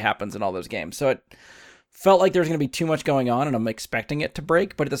already happens in all those games. So it felt like there's going to be too much going on, and I'm expecting it to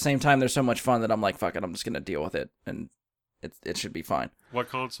break. But at the same time, there's so much fun that I'm like, fuck it, I'm just going to deal with it, and it should be fine. What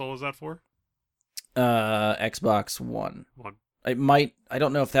console is that for? Xbox One. One. I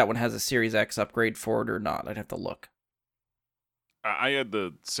don't know if that one has a Series X upgrade for it or not. I'd have to look. I had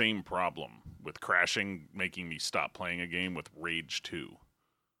the same problem with crashing, making me stop playing a game with Rage 2.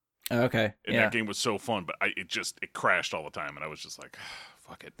 Okay, And yeah. that game was so fun, but it crashed all the time, and I was just like,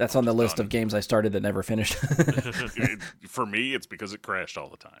 fuck it. That's I'm on the just list done. of games I started that never finished. For me, it's because it crashed all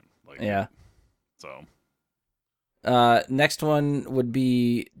the time. Like, Yeah. So Next one would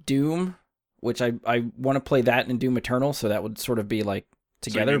be Doom, which I want to play that and Doom Eternal, so that would sort of be like So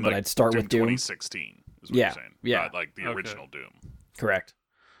you together, mean, but like, I'd start with Doom. 2016 is what Yeah, you're saying. yeah. Not like the Okay. original Doom. Correct.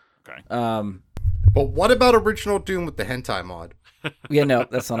 Okay. But what about original Doom with the hentai mod? Yeah, no,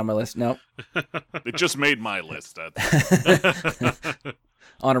 that's not on my list. Nope. It just made my list. That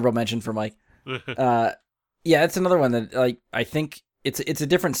Honorable mention for Mike. Yeah, it's another one that like I think it's a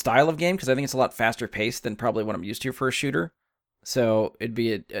different style of game because I think it's a lot faster paced than probably what I'm used to for a shooter. So it'd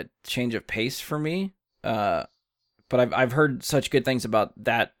be a change of pace for me. But I've heard such good things about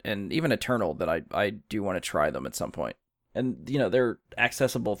that and even Eternal that I do want to try them at some point. And you know they're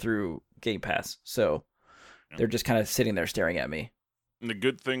accessible through Game Pass, so they're just kind of sitting there staring at me. And the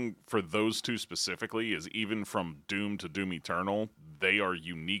good thing for those two specifically is even from Doom to Doom Eternal, they are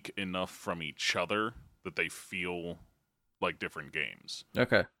unique enough from each other that they feel like different games.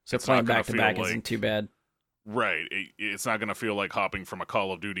 Okay, so It's playing not gonna back to feel back like- isn't too bad. Right. It's not going to feel like hopping from a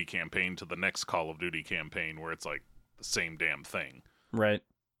Call of Duty campaign to the next Call of Duty campaign where it's like the same damn thing. Right.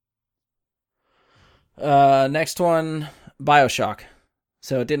 Next one, BioShock.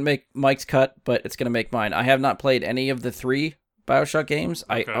 So it didn't make Mike's cut, but it's going to make mine. I have not played any of the 3 BioShock games.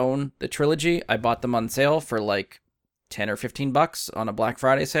 Okay. I own the trilogy. I bought them on sale for like $10 or $15 on a Black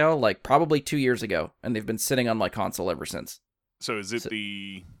Friday sale, like probably 2 years ago, and they've been sitting on my console ever since. So is it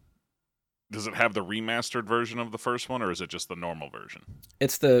does it have the remastered version of the first one, or is it just the normal version?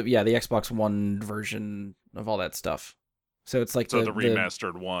 It's the Xbox One version of all that stuff. So it's like So the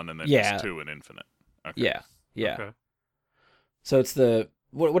remastered one and then Yeah. just 2 and Infinite. Okay. Yeah. Okay. So it's the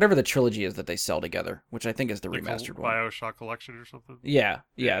whatever the trilogy is that they sell together, which I think is the Like a remastered one. BioShock Collection or something. Yeah,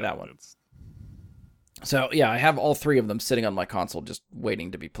 that one. It's, So yeah, I have all 3 of them sitting on my console, just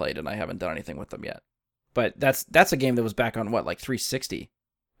waiting to be played, and I haven't done anything with them yet. But that's a game that was back on what, like 360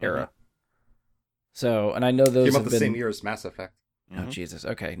 era. So, and I know those Came out have the been same year as Mass Effect. Oh Mhm. Jesus.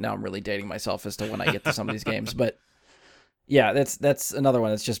 Okay, now I'm really dating myself as to when I get to some of these games, but yeah, that's another one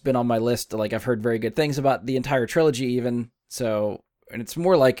that's just been on my list. Like I've heard very good things about the entire trilogy, even so, and it's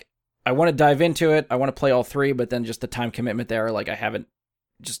more like I want to dive into it. I want to play all three, but then just the time commitment there, like I haven't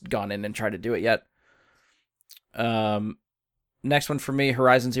just gone in and tried to do it yet. Next one for me,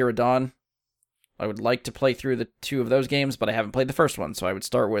 Horizon Zero Dawn. I would like to play through the two of those games, but I haven't played the first one, so I would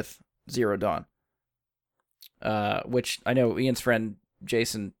start with Zero Dawn. Which I know Ian's friend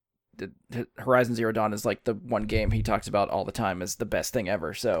Jason, Horizon Zero Dawn is like the one game he talks about all the time as the best thing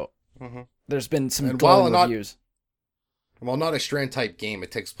ever. So there's been some And while glowing reviews. Well, not a Strand type game,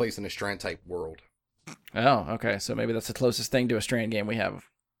 it takes place in a Strand type world. Oh, okay. So maybe that's the closest thing to a Strand game we have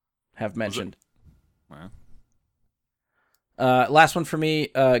mentioned. Wow. Last one for me,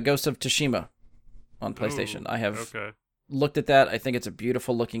 Ghost of Tsushima on PlayStation. Ooh, I have Okay. looked at that. I think it's a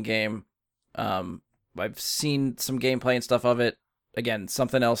beautiful looking game. I've seen some gameplay and stuff of it. Again,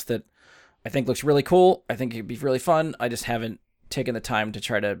 something else that I think looks really cool. I think it'd be really fun. I just haven't taken the time to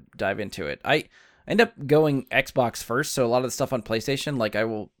try to dive into it. I end up going Xbox first, so a lot of the stuff on PlayStation, like I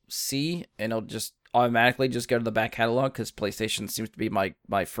will see, and it'll just automatically just go to the back catalog because PlayStation seems to be my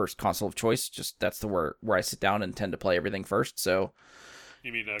first console of choice. Just that's the where I sit down and tend to play everything first. So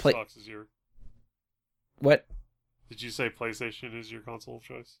You mean Play- Xbox is your... what? Did you say PlayStation is your console of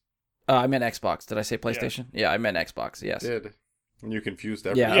choice? I meant Xbox. Did I say PlayStation? Yeah, I meant Xbox. Yes. Did. And you confused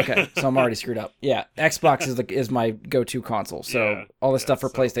everything. Yeah, okay. So I'm already screwed up. Yeah, Xbox is my go-to console. So Yeah, all the yeah, stuff for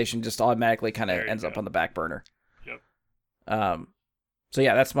so- PlayStation just automatically kind of There you ends up go. on the back burner. Yep. So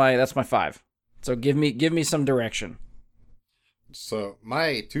yeah, that's my 5. So give me some direction. So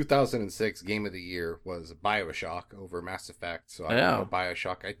my 2006 game of the year was BioShock over Mass Effect. So I Yeah. know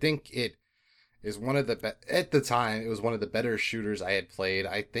BioShock. I think it is one of the at the time it was one of the better shooters I had played.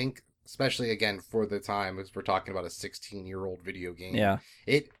 I think especially again for the time because we're talking about a 16-year-old video game. Yeah.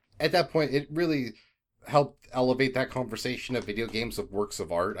 It at that point it really helped elevate that conversation of video games of works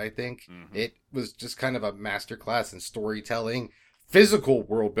of art. I think Mhm. it was just kind of a masterclass in storytelling, physical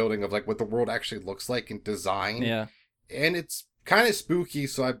world building of like what the world actually looks like in design. Yeah. And it's kind of spooky,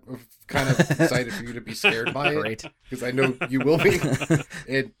 so I'm kind of excited for you to be scared by it Great. because I know you will be.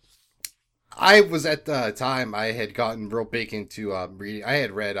 And I was at the time I had gotten real big into reading. I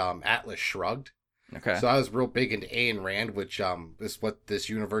had read Atlas Shrugged, Okay. so I was real big into Ayn Rand, which is what this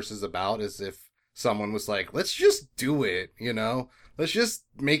universe is about. Is if someone was like, let's just do it, let's just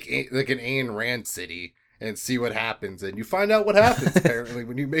make like an Ayn Rand city and see what happens. And you find out what happens, apparently,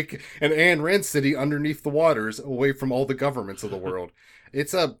 when you make an Ayn Rand city underneath the waters, away from all the governments of the world.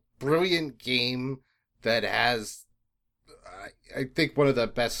 It's a brilliant game that has, I think, one of the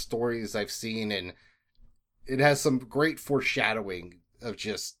best stories I've seen. And it has some great foreshadowing of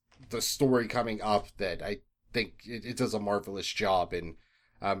just the story coming up that I think it does a marvelous job. And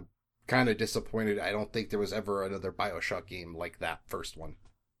I'm kind of disappointed. I don't think there was ever another BioShock game like that first one.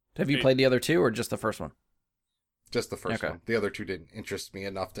 Have you played the other two or just the first one? Just the first Okay. one. The other two didn't interest me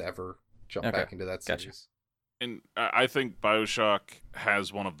enough to ever jump Okay. back into that Gotcha. series. And I think BioShock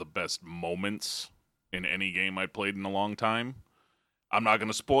has one of the best moments in any game I played in a long time. I'm not going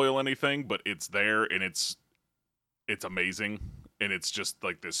to spoil anything, but it's there and it's amazing. And it's just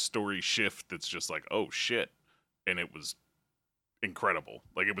like this story shift that's just like, oh shit. And it was incredible.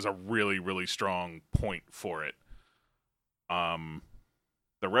 Like it was a really, really strong point for it.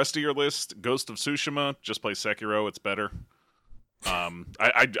 The rest of your list, Ghost of Tsushima, just play Sekiro, it's better.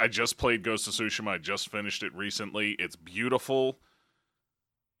 I just played Ghost of Tsushima. I just finished it recently. It's beautiful,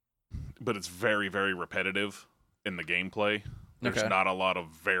 but it's very, very repetitive in the gameplay. There's Okay. not a lot of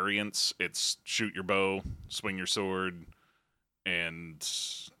variance. It's shoot your bow, swing your sword, and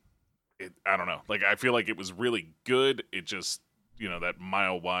I don't know. Like I feel like it was really good. It just, that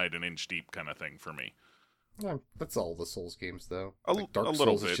mile wide and inch deep kind of thing for me. Yeah, that's all the Souls games, though. A Like Dark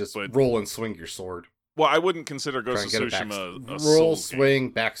little Souls is bit, just but- roll and swing your sword. Well, I wouldn't consider Try Ghost and of get Tsushima a roll, Souls game.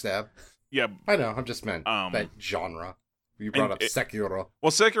 swing, backstab. Yeah, I know, I'm just meant Um, that genre. You brought and up it- Sekiro.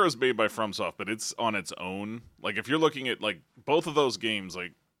 well, Sekiro is made by FromSoft, but it's on its own. Like, if you're looking at, like, both of those games,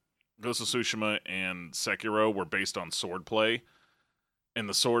 like, Ghost of Tsushima and Sekiro were based on swordplay, and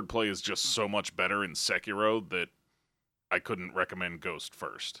the swordplay is just so much better in Sekiro that I couldn't recommend Ghost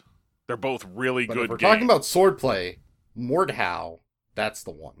first. They're both really But good if we're games. talking about swordplay, Mordhau, that's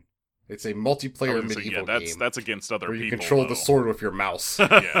the one. It's a I multiplayer was gonna say, medieval yeah, game that's against other where you people. control the though. sword with your mouse.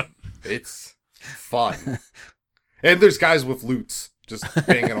 Yeah. It's fun. And there's guys with loots just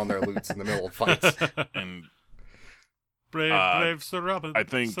banging on their loots in the middle of fights. And Brave Sir Robin. I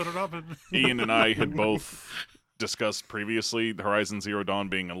think Sir Robin. Ian and I had both discussed previously Horizon Zero Dawn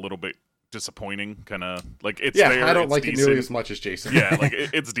being a little bit disappointing. Kind of like it's Yeah, there. I don't it's like decent. it nearly as much as Jason. Yeah, like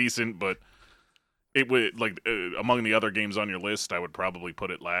it's decent, but it would like among the other games on your list, I would probably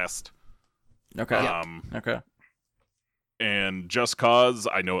put it last. Okay. Okay. And Just Cause,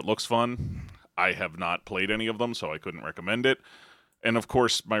 I know it looks fun. I have not played any of them, so I couldn't recommend it. And of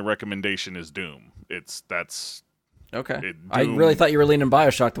course, my recommendation is Doom. Okay. I really thought you were leaning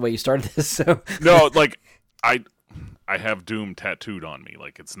BioShock the way you started this. So No, like I have Doom tattooed on me.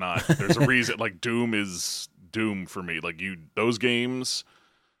 Like it's not. There's a reason. Like Doom is Doom for me. Like those games.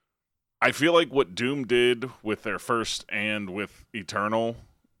 I feel like what Doom did with their first and with Eternal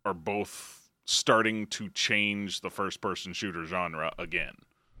are both starting to change the first-person shooter genre again.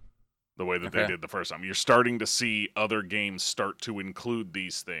 The way that they did the first time. You're starting to see other games start to include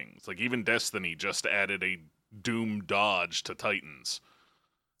these things. Like even Destiny just added a Doom dodge to Titans.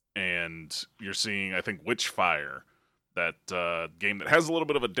 And you're seeing, I think, Witchfire, that game that has a little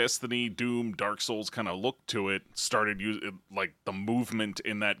bit of a Destiny, Doom, Dark Souls kind of look to it, started using, like, the movement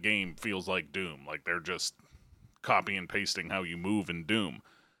in that game feels like Doom. Like, they're just copy and pasting how you move in Doom.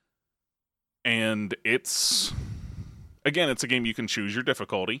 And it's a game you can choose your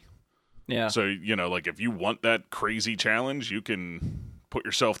difficulty. yeah. So, like, if you want that crazy challenge, you can put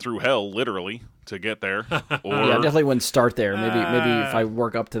yourself through hell, literally, to get there. Or, Yeah, I definitely wouldn't start there. Maybe if I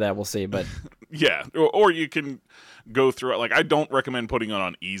work up to that, we'll see. But yeah, or you can go through it. Like, I don't recommend putting it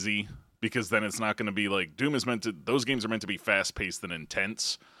on easy, because then it's not going to be like Doom is meant to. Those games are meant to be fast paced and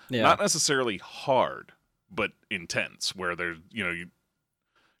intense, not necessarily hard, but intense. Where they're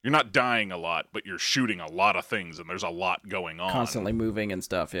you're not dying a lot, but you're shooting a lot of things, and there's a lot going on, constantly moving and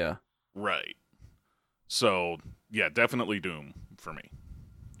stuff. Yeah. Right. So yeah, definitely Doom for me.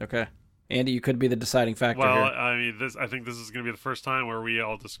 Okay. Andy, you could be the deciding factor Well, here. I mean, I think this is going to be the first time where we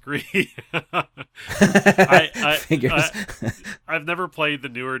all disagree. Figures. I've never played the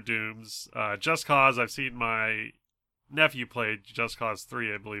newer Dooms. Just Cause, I've seen my nephew play Just Cause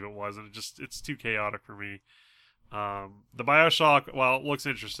 3, I believe it was, and it's too chaotic for me. The BioShock, while it looks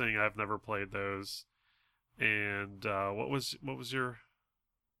interesting, I've never played those. And what was your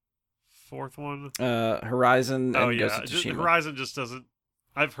fourth one? Horizon and Ghost of Tsushima. Horizon just doesn't.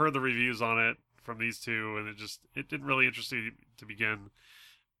 I've heard the reviews on it from these two, and it didn't really interest me to begin.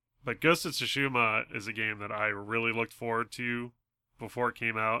 But Ghost of Tsushima is a game that I really looked forward to before it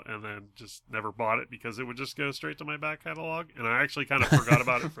came out, and then just never bought it because it would just go straight to my back catalog. And I actually kind of forgot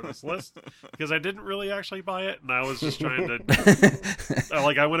about it for this list because I didn't really actually buy it, and I was just trying to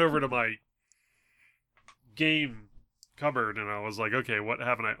I went over to my game cupboard and I was like, okay, what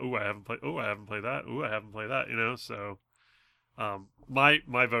haven't I? I haven't played. I haven't played that. I haven't played that. So.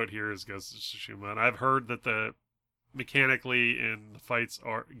 My vote here is Ghost of Tsushima, and I've heard that the mechanically in the fights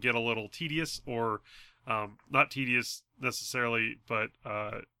get a little tedious, or not tedious necessarily, but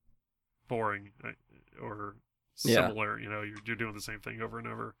boring or similar. You're doing the same thing over and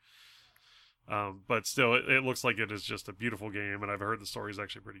over. But still, it looks like it is just a beautiful game, and I've heard the story is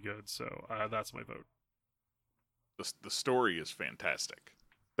actually pretty good. So that's my vote. The story is fantastic.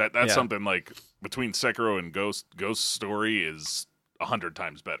 That's something like between Sekiro and Ghost's story is 100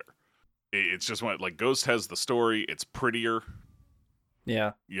 times better. It's just like Ghost has the story. It's prettier.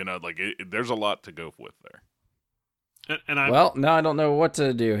 Yeah. There's a lot to go with there. Well, now I don't know what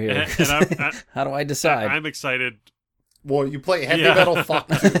to do here. How do I decide? I'm excited. Well, you play Heavy Metal Fuck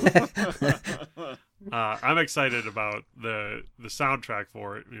 2. I'm excited about the soundtrack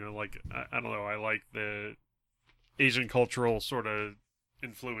for it. I don't know. I like the Asian cultural sort of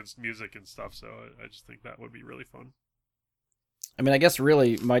influenced music and stuff, so I just think that would be really fun. I mean, I guess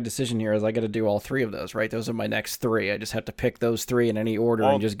really my decision here is I got to do all three of those, right? Those are my next three. I just have to pick those three in any order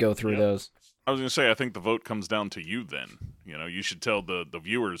and just go through those. I was going to say, I think the vote comes down to you then. You should tell the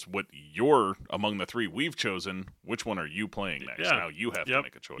viewers what among the three we've chosen, which one are you playing next? Yeah. Now you have to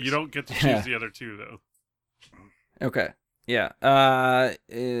make a choice. You don't get to choose the other two, though. Okay. Yeah. I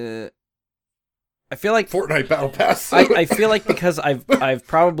feel like Fortnite Battle Pass. I feel like because I've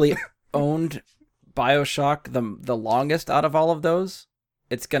probably owned BioShock the longest out of all of those,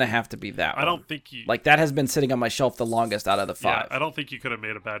 it's gonna have to be that one. I don't think you that has been sitting on my shelf the longest out of the five. Yeah, I don't think you could have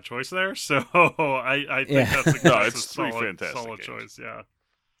made a bad choice there. So I think that's a solid choice. Yeah.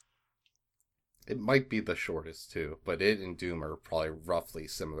 It might be the shortest too, but it and Doom are probably roughly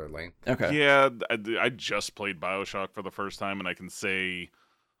similar length. Okay. Yeah, I just played BioShock for the first time, and I can say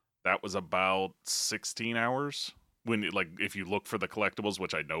that was about 16 hours. If you look for the collectibles,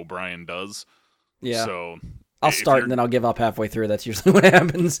 which I know Brian does. Yeah. So I'll start and then I'll give up halfway through. That's usually what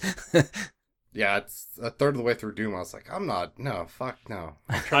happens. Yeah, it's a third of the way through Doom. I was like, I'm trying to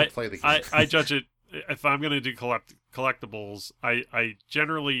play the game. I judge it if I'm going to do collectibles. I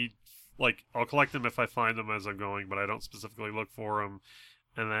generally like I'll collect them if I find them as I'm going, but I don't specifically look for them.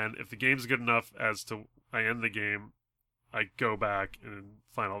 And then if the game's good enough as to I end the game, I go back and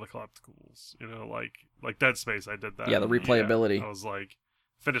find all the collectibles. You know, like Dead Space, I did that. Yeah, the replayability. Yeah, I was like,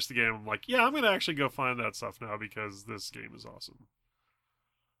 finish the game. I'm like, yeah, I'm gonna actually go find that stuff now because this game is awesome.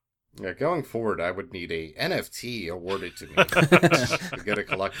 Yeah, going forward, I would need a NFT awarded to me to get a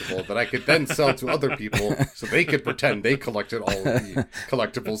collectible that I could then sell to other people so they could pretend they collected all of the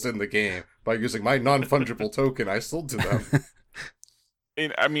collectibles in the game by using my non-fungible token I sold to them.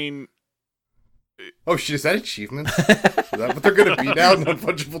 And, I mean, Oh, shit, is that achievements? Is that what they're going to be now?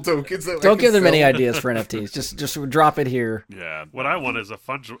 Non-fungible tokens? That I Don't can give them sell? any ideas for NFTs. Just drop it here. yeah. What I want is a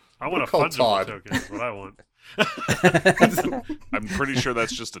We'll call fungible Todd. token. Is what I want. I'm pretty sure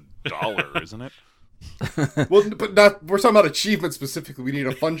that's just $1, isn't it? Well, but not. We're talking about achievement specifically. We need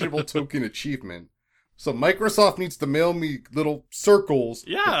a fungible token achievement. So Microsoft needs to mail me little circles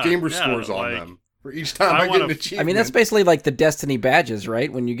Yeah, with gamer yeah, scores on like, them for each time I I, get wanna- an I achievement. I mean, that's basically like the Destiny badges,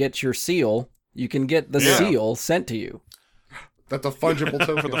 right? When you get your seal, you can get the Yeah. seal sent to you. That's a fungible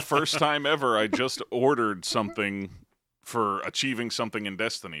token. For the first time ever, I just ordered something for achieving something in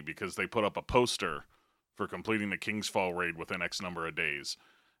Destiny because they put up a poster for completing the Kingsfall raid within X number of days.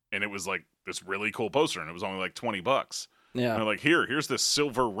 And it was like this really cool poster, and it was only like $20. And Yeah. they're like, here's this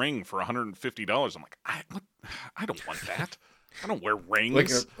silver ring for $150. I'm like, I don't want that. I don't wear rings.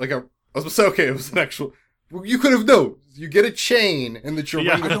 I was gonna say, okay, it was an actual. Well, you could have known. You get a chain, and that you're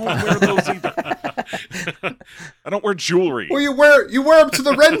Yeah. ring I don't wear those either. I don't wear jewelry. Well, you wear them to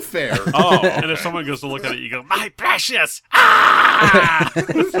the Ren Fair. Oh, And if someone goes to look at it, you go, "My precious!" Ah!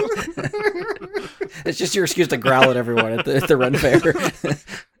 It's just your excuse to growl at everyone at the Run Fair.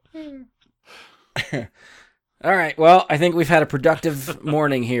 All right. Well, I think we've had a productive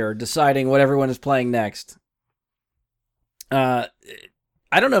morning here, deciding what everyone is playing next. I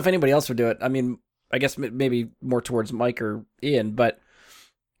don't know if anybody else would do it. I mean, I guess maybe more towards Mike or Ian, but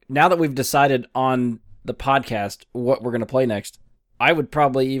now that we've decided on the podcast what we're going to play next, I would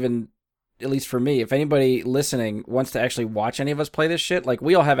probably even, at least for me, if anybody listening wants to actually watch any of us play this shit, like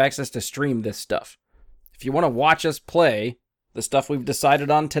we all have access to stream this stuff. If you want to watch us play the stuff we've decided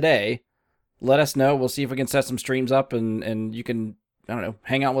on today, let us know. We'll see if we can set some streams up and you can, I don't know,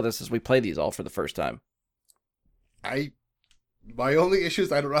 hang out with us as we play these all for the first time. My only issue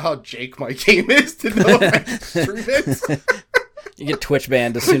is I don't know how Jake my game is to know if I can stream it. You get Twitch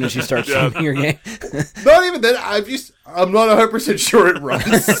banned as soon as you start Yeah. streaming your game. Not even that. I'm not 100% sure it runs.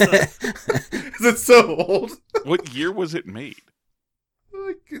 'Cause it's so old. what year was it made?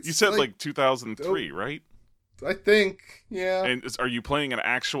 It's You said like 2003, right? I think, yeah. And are you playing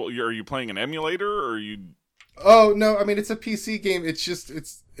are you playing an emulator, or are you? Oh no, I mean it's a PC game. It's just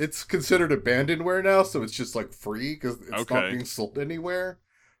it's considered abandonware now, so it's just like free because it's not Okay. being sold anywhere.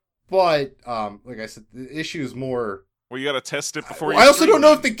 But like I said, the issue is more. Well, you got to test it before. I you also stream don't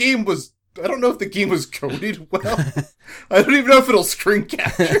know it. if the game was. I don't know if the game was coded well. I don't even know if it'll screen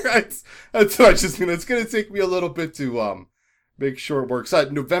capture. That's what I just mean. It's gonna take me a little bit to make sure it works.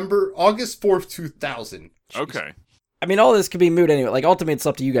 August 4th, 2000. Okay. I mean, all this could be moot anyway. Like, ultimately, it's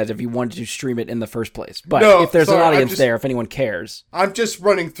up to you guys if you wanted to stream it in the first place. But No, if there's sorry, an I'm audience just- there, if anyone cares, I'm just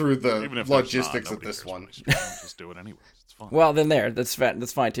running through the Even if logistics there's not, of this nobody one. cares what I stream. Just do it anyways. It's fun. well, then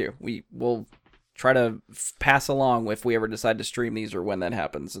that's fine too. We will try to pass along if we ever decide to stream these or when that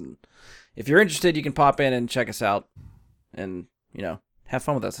happens. And if you're interested, you can pop in and check us out, and have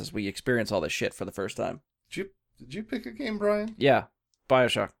fun with us as we experience all this shit for the first time. Did you pick a game, Brian? Yeah,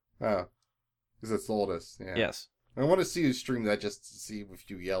 BioShock. Oh, because it's the oldest. Yeah. Yes. I want to see you stream that just to see if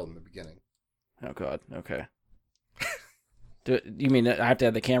you yell in the beginning. Oh God. Okay. You mean I have to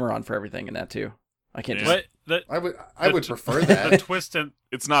have the camera on for everything and that too? I can't just. But I would prefer the that. twist and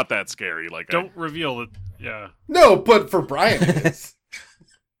It's not that scary. Like don't reveal it. Yeah. No, but for Brian it is.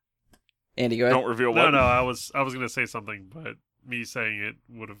 Andy, go I ahead. don't reveal No, what. no. I was gonna say something, but me saying it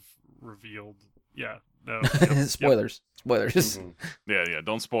would have revealed. Yeah. No. Yep. Spoilers. Spoilers. Mhm. Yeah.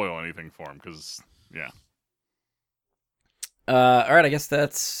 Don't spoil anything for him, because All right, I guess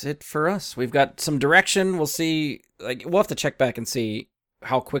that's it for us. We've got some direction. We'll see. Like, we'll have to check back and see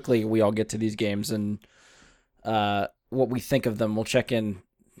how quickly we all get to these games and what we think of them. We'll check in,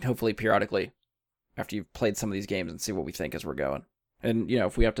 hopefully periodically, after you've played some of these games and see what we think as we're going. And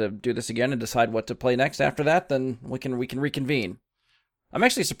if we have to do this again and decide what to play next after that, then we can reconvene. I'm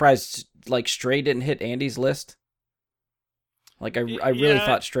actually surprised, like, Stray didn't hit Andy's list. Like, I really Yeah,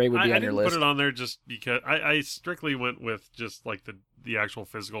 thought Stray would be I on your didn't list. put it on there just because I strictly went with just like the actual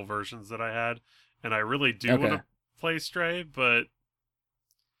physical versions that I had, and I really do want Okay. to play Stray, but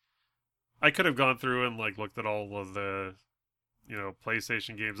I could have gone through and like looked at all of the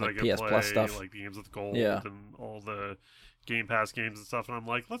PlayStation games that Like I can PS play, Plus stuff. like the games with gold Yeah. and all the Game Pass games and stuff. And I'm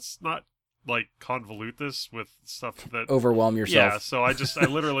like, let's not like convolute this with stuff that Overwhelm yourself. Yeah, so I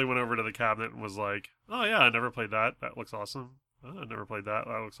literally went over to the cabinet and was like, oh yeah, I never played that. That looks awesome. Oh, I never played that.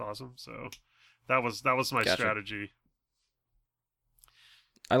 That looks awesome. So that was my Gotcha. strategy.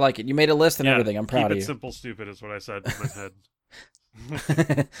 I like it. You made a list and Yeah, everything. I'm proud keep of it you. simple, stupid is what I said in my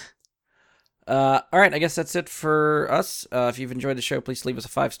head. All right, I guess that's it for us. If you've enjoyed the show, please leave us a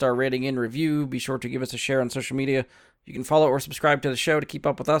 5-star rating and review. Be sure to give us a share on social media. You can follow or subscribe to the show to keep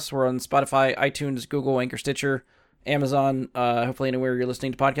up with us. We're on Spotify, iTunes, Google, Anchor, Stitcher, Amazon, hopefully anywhere you're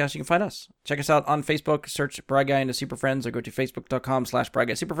listening to podcasts, you can find us. Check us out on Facebook, search Bry Guy into Super Friends, or go to facebook.com/Bry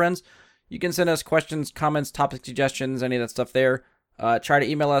Guy Super Friends. You can send us questions, comments, topic suggestions, any of that stuff there. Try to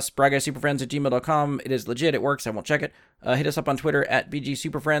email us, bryguysuperfriends@gmail.com. It is legit, it works, I won't check it. Hit us up on Twitter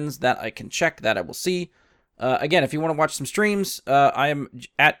 @BGSuperFriends, that I can check, that I will see. Again, if you want to watch some streams, I am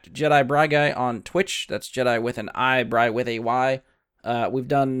at Jedi Bry Guy on Twitch. That's Jedi with an I, Bry with a Y. We've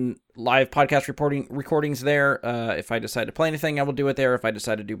done live podcast recordings there. If I decide to play anything, I will do it there. If I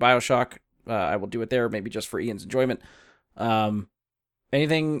decide to do BioShock, I will do it there, maybe just for Ian's enjoyment.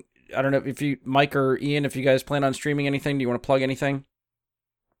 Anything, I don't know if you, Mike or Ian, if you guys plan on streaming anything, do you want to plug anything?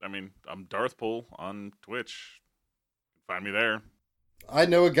 I mean, I'm Darth Pool on Twitch. Find me there. I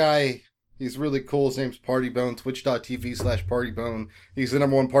know a guy. He's really cool. His name's Partybone. Twitch.tv/Partybone. He's the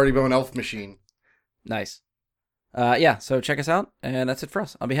 #1 Partybone elf machine. Nice. Yeah, so check us out, and that's it for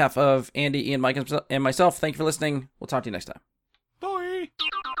us. On behalf of Andy, Ian, Mike, and myself, thank you for listening. We'll talk to you next time.